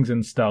feelings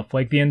and stuff.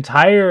 Like the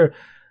entire,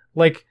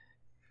 like,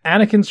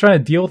 Anakin's trying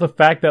to deal with the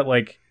fact that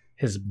like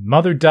his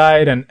mother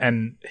died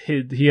and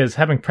he is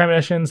having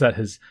premonitions that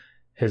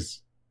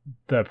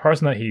the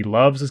person that he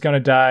loves is going to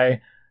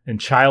die in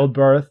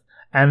childbirth.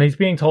 And he's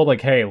being told, like,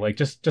 hey, like,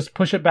 just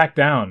push it back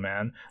down,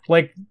 man.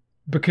 Like,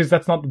 because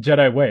that's not the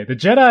Jedi way. The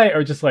Jedi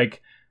are just,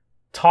 like,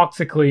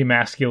 toxically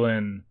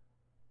masculine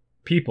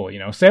people,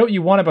 Say what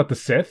you want about the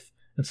Sith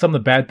and some of the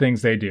bad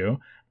things they do,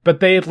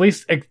 but they at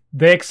least,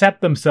 they accept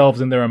themselves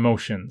and their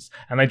emotions,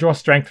 and they draw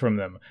strength from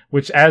them,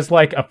 which, as,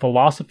 like, a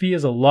philosophy,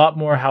 is a lot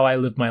more how I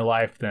live my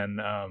life than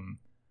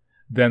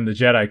the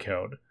Jedi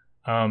Code.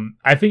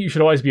 I think you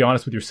should always be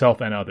honest with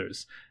yourself and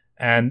others.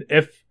 And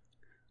if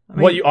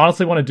what you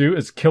honestly want to do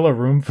is kill a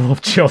room full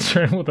of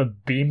children with a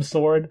beam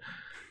sword,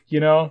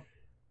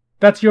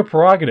 that's your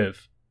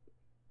prerogative.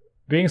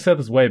 Being Sith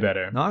is way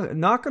better.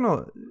 Not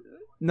gonna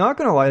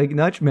lie. Like,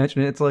 not to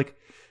mention it, it's like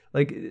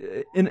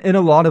in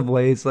a lot of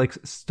ways, like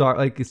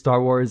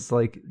Star Wars,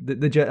 like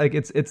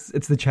the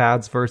it's the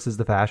Chads versus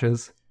the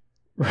Fascists.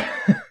 The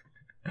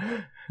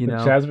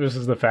Chads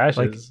versus the Fascists.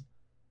 Like,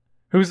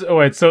 who's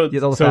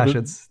the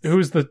Fascists.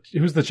 Who's the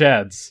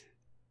Chads?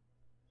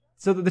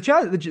 So the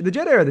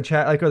Jedi are the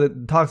Chad, like, are the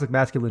toxic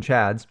masculine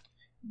Chads.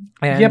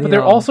 And, yeah, but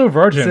they're also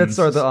virgins. Siths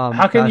are the,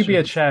 how can you be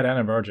a Chad and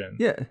a virgin?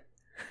 Yeah,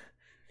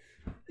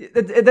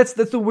 that's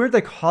the weird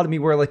dichotomy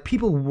where like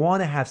people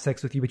want to have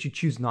sex with you, but you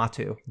choose not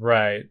to.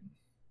 Right.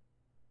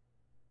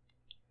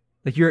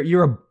 Like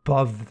you're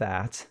above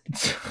that.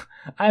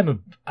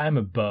 I'm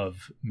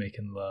above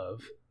making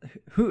love.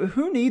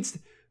 Who needs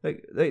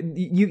like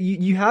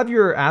you have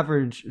your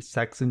average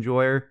sex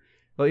enjoyer.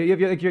 Well, you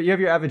have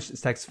your average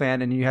sex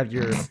fan, and you have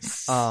your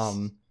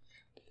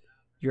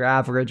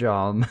average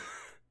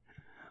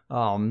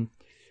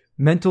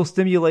mental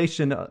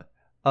stimulation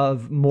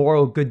of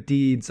moral good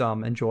deeds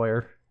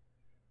enjoyer.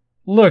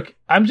 Look,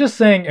 I'm just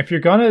saying, if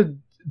you're gonna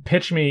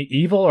pitch me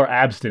evil or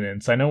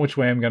abstinence, I know which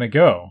way I'm gonna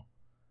go.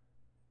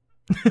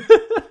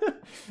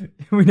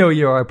 We know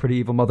you are a pretty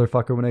evil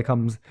motherfucker when it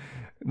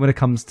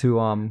comes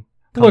to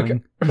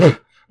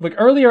Look,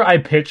 earlier I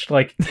pitched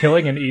like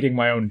killing and eating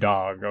my own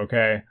dog.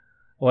 Okay.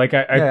 Like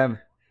I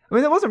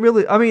mean, that wasn't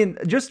really. I mean,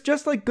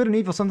 just like good and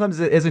evil, sometimes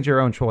it isn't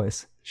your own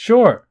choice.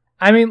 Sure,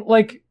 I mean,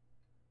 like,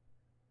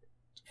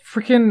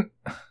 freaking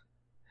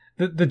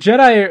the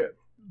Jedi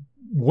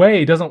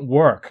way doesn't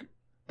work.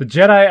 The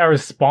Jedi are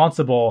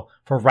responsible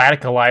for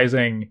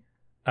radicalizing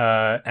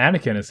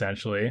Anakin,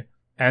 essentially,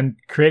 and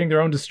creating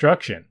their own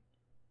destruction.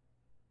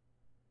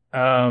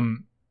 No,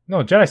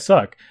 Jedi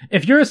suck.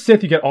 If you're a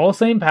Sith, you get all the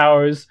same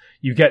powers.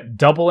 You get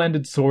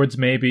double-ended swords,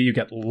 maybe. You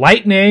get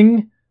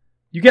lightning.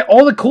 You get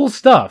all the cool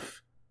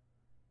stuff.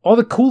 All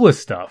the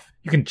coolest stuff.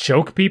 You can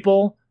choke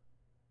people.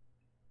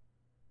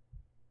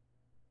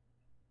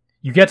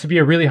 You get to be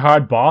a really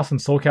hard boss in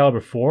Soul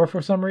Calibur 4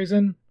 for some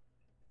reason.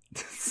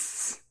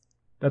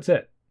 That's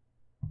it.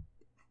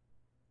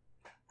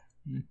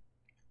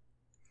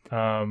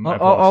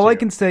 All I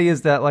can say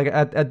is that, like,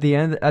 at the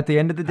end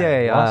of the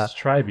day,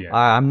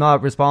 I'm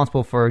not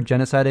responsible for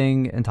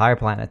genociding entire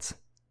planets.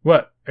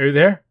 What? Are you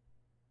there?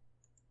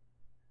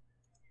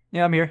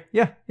 Yeah, I'm here.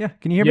 Yeah.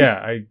 Can you hear me?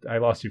 Yeah, I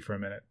lost you for a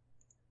minute.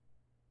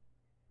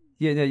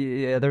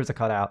 Yeah. There was a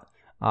cutout.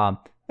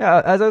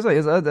 Yeah, as I was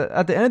saying,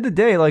 at the end of the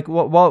day, like,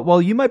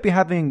 while you might be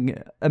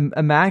having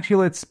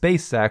immaculate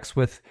space sex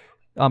with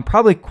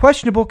probably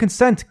questionable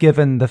consent,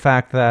 given the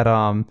fact that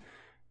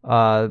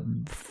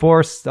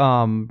forced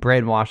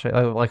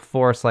brainwash, like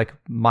forced like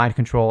mind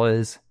control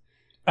is.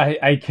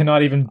 I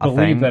cannot even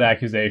believe that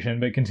accusation,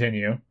 but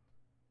continue.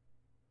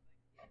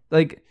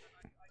 Like,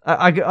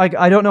 I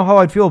don't know how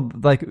I'd feel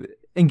like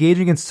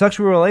engaging in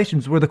sexual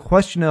relations where the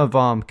question of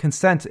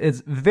consent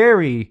is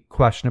very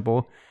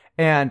questionable,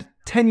 and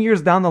 10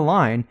 years down the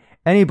line,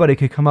 anybody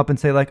could come up and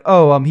say like,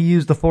 "Oh, he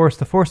used the Force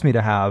to force me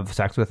to have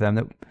sex with him."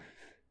 That,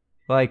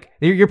 like,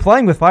 you're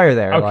playing with fire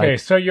there. Okay, like,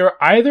 so you're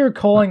either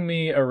calling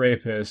me a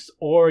rapist,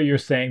 or you're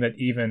saying that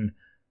even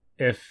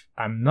if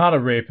I'm not a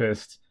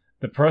rapist,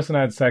 the person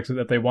I had sex with,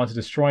 if they want to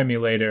destroy me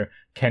later,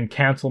 can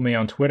cancel me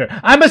on Twitter.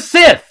 I'm a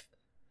Sith!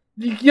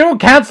 You don't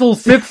cancel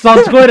Siths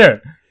on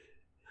Twitter!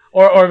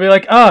 Or be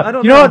like, you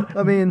know what?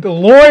 I mean, the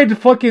Lord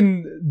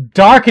fucking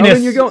Darkness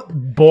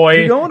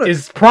boy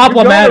is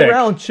problematic. You're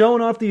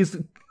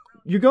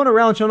going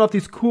around showing off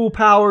these cool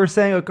powers,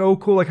 saying like, "Oh,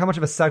 cool!" Like how much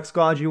of a sex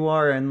god you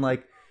are, and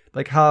like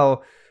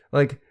how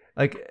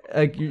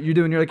you're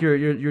doing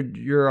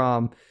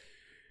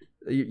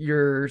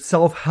your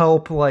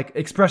self-help, like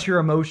express your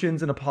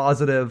emotions in a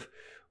positive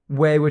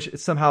way, which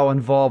somehow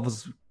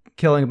involves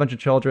killing a bunch of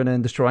children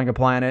and destroying a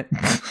planet.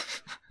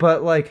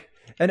 But like.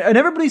 And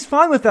everybody's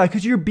fine with that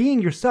because you're being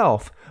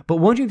yourself. But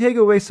once you take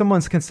away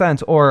someone's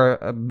consent or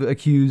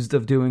accused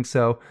of doing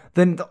so,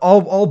 then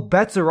all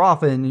bets are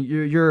off, and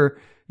you're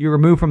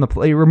removed from life.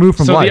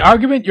 So the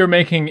argument you're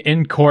making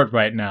in court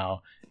right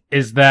now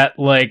is that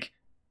like,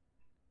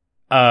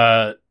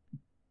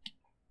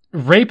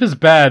 rape is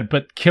bad,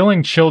 but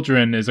killing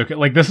children is okay.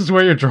 Like, this is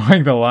where you're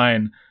drawing the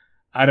line.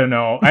 I don't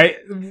know. I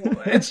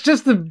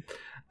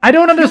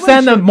don't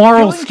understand the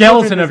moral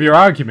skeleton of your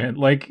argument.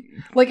 Like,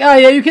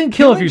 yeah, you can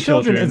kill a few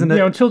children.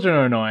 Children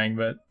are annoying,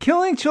 but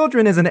killing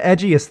children is an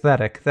edgy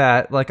aesthetic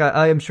that, like,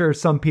 I am sure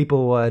some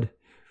people would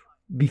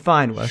be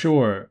fine with.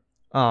 Sure.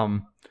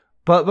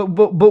 But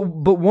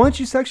once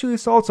you sexually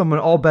assault someone,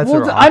 all bets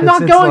are off. I'm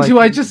not going to.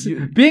 I just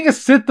being a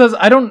Sith does.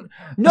 I don't.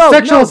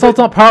 Sexual assault's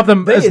not part of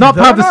them. It's not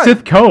part of the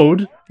Sith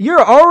code.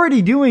 You're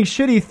already doing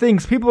shitty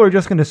things. People are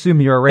just going to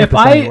assume you're a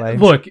rapist anyway.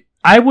 Look,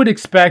 I would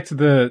expect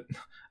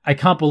I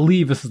can't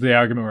believe this is the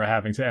argument we're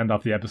having to end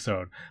off the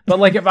episode. But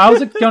like, if I was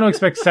going to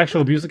expect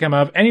sexual abuse to come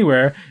out of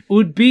anywhere, it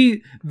would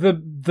be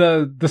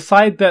the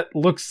side that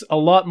looks a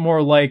lot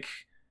more like.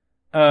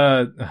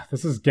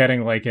 This is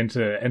getting like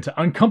into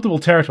uncomfortable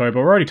territory,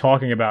 but we're already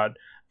talking about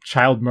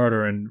child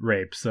murder and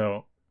rape,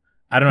 so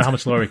I don't know how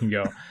much lower we can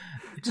go.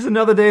 Just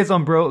another day is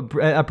on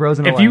at Bros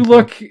and If you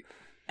look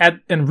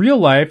at in real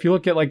life, you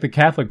look at like the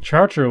Catholic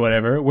Church or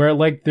whatever, where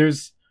like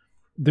there's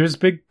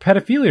big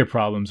pedophilia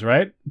problems,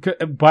 right?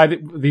 By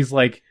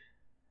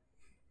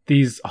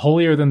these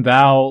holier than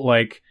thou,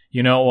 like,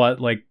 you know what,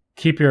 like,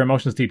 keep your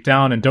emotions deep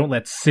down and don't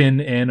let sin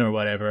in or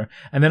whatever.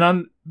 And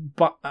then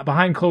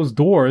behind closed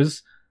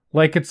doors,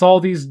 like, it's all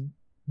these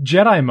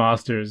Jedi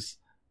masters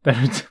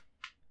that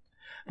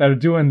are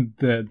doing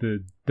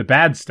the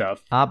bad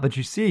stuff. But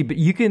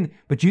you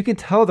can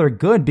tell they're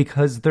good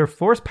because their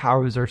force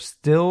powers are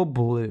still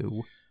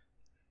blue.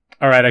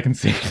 All right, I can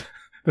see it.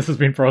 This has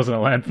been Frozen at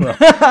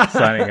Landfill.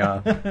 Signing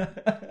off.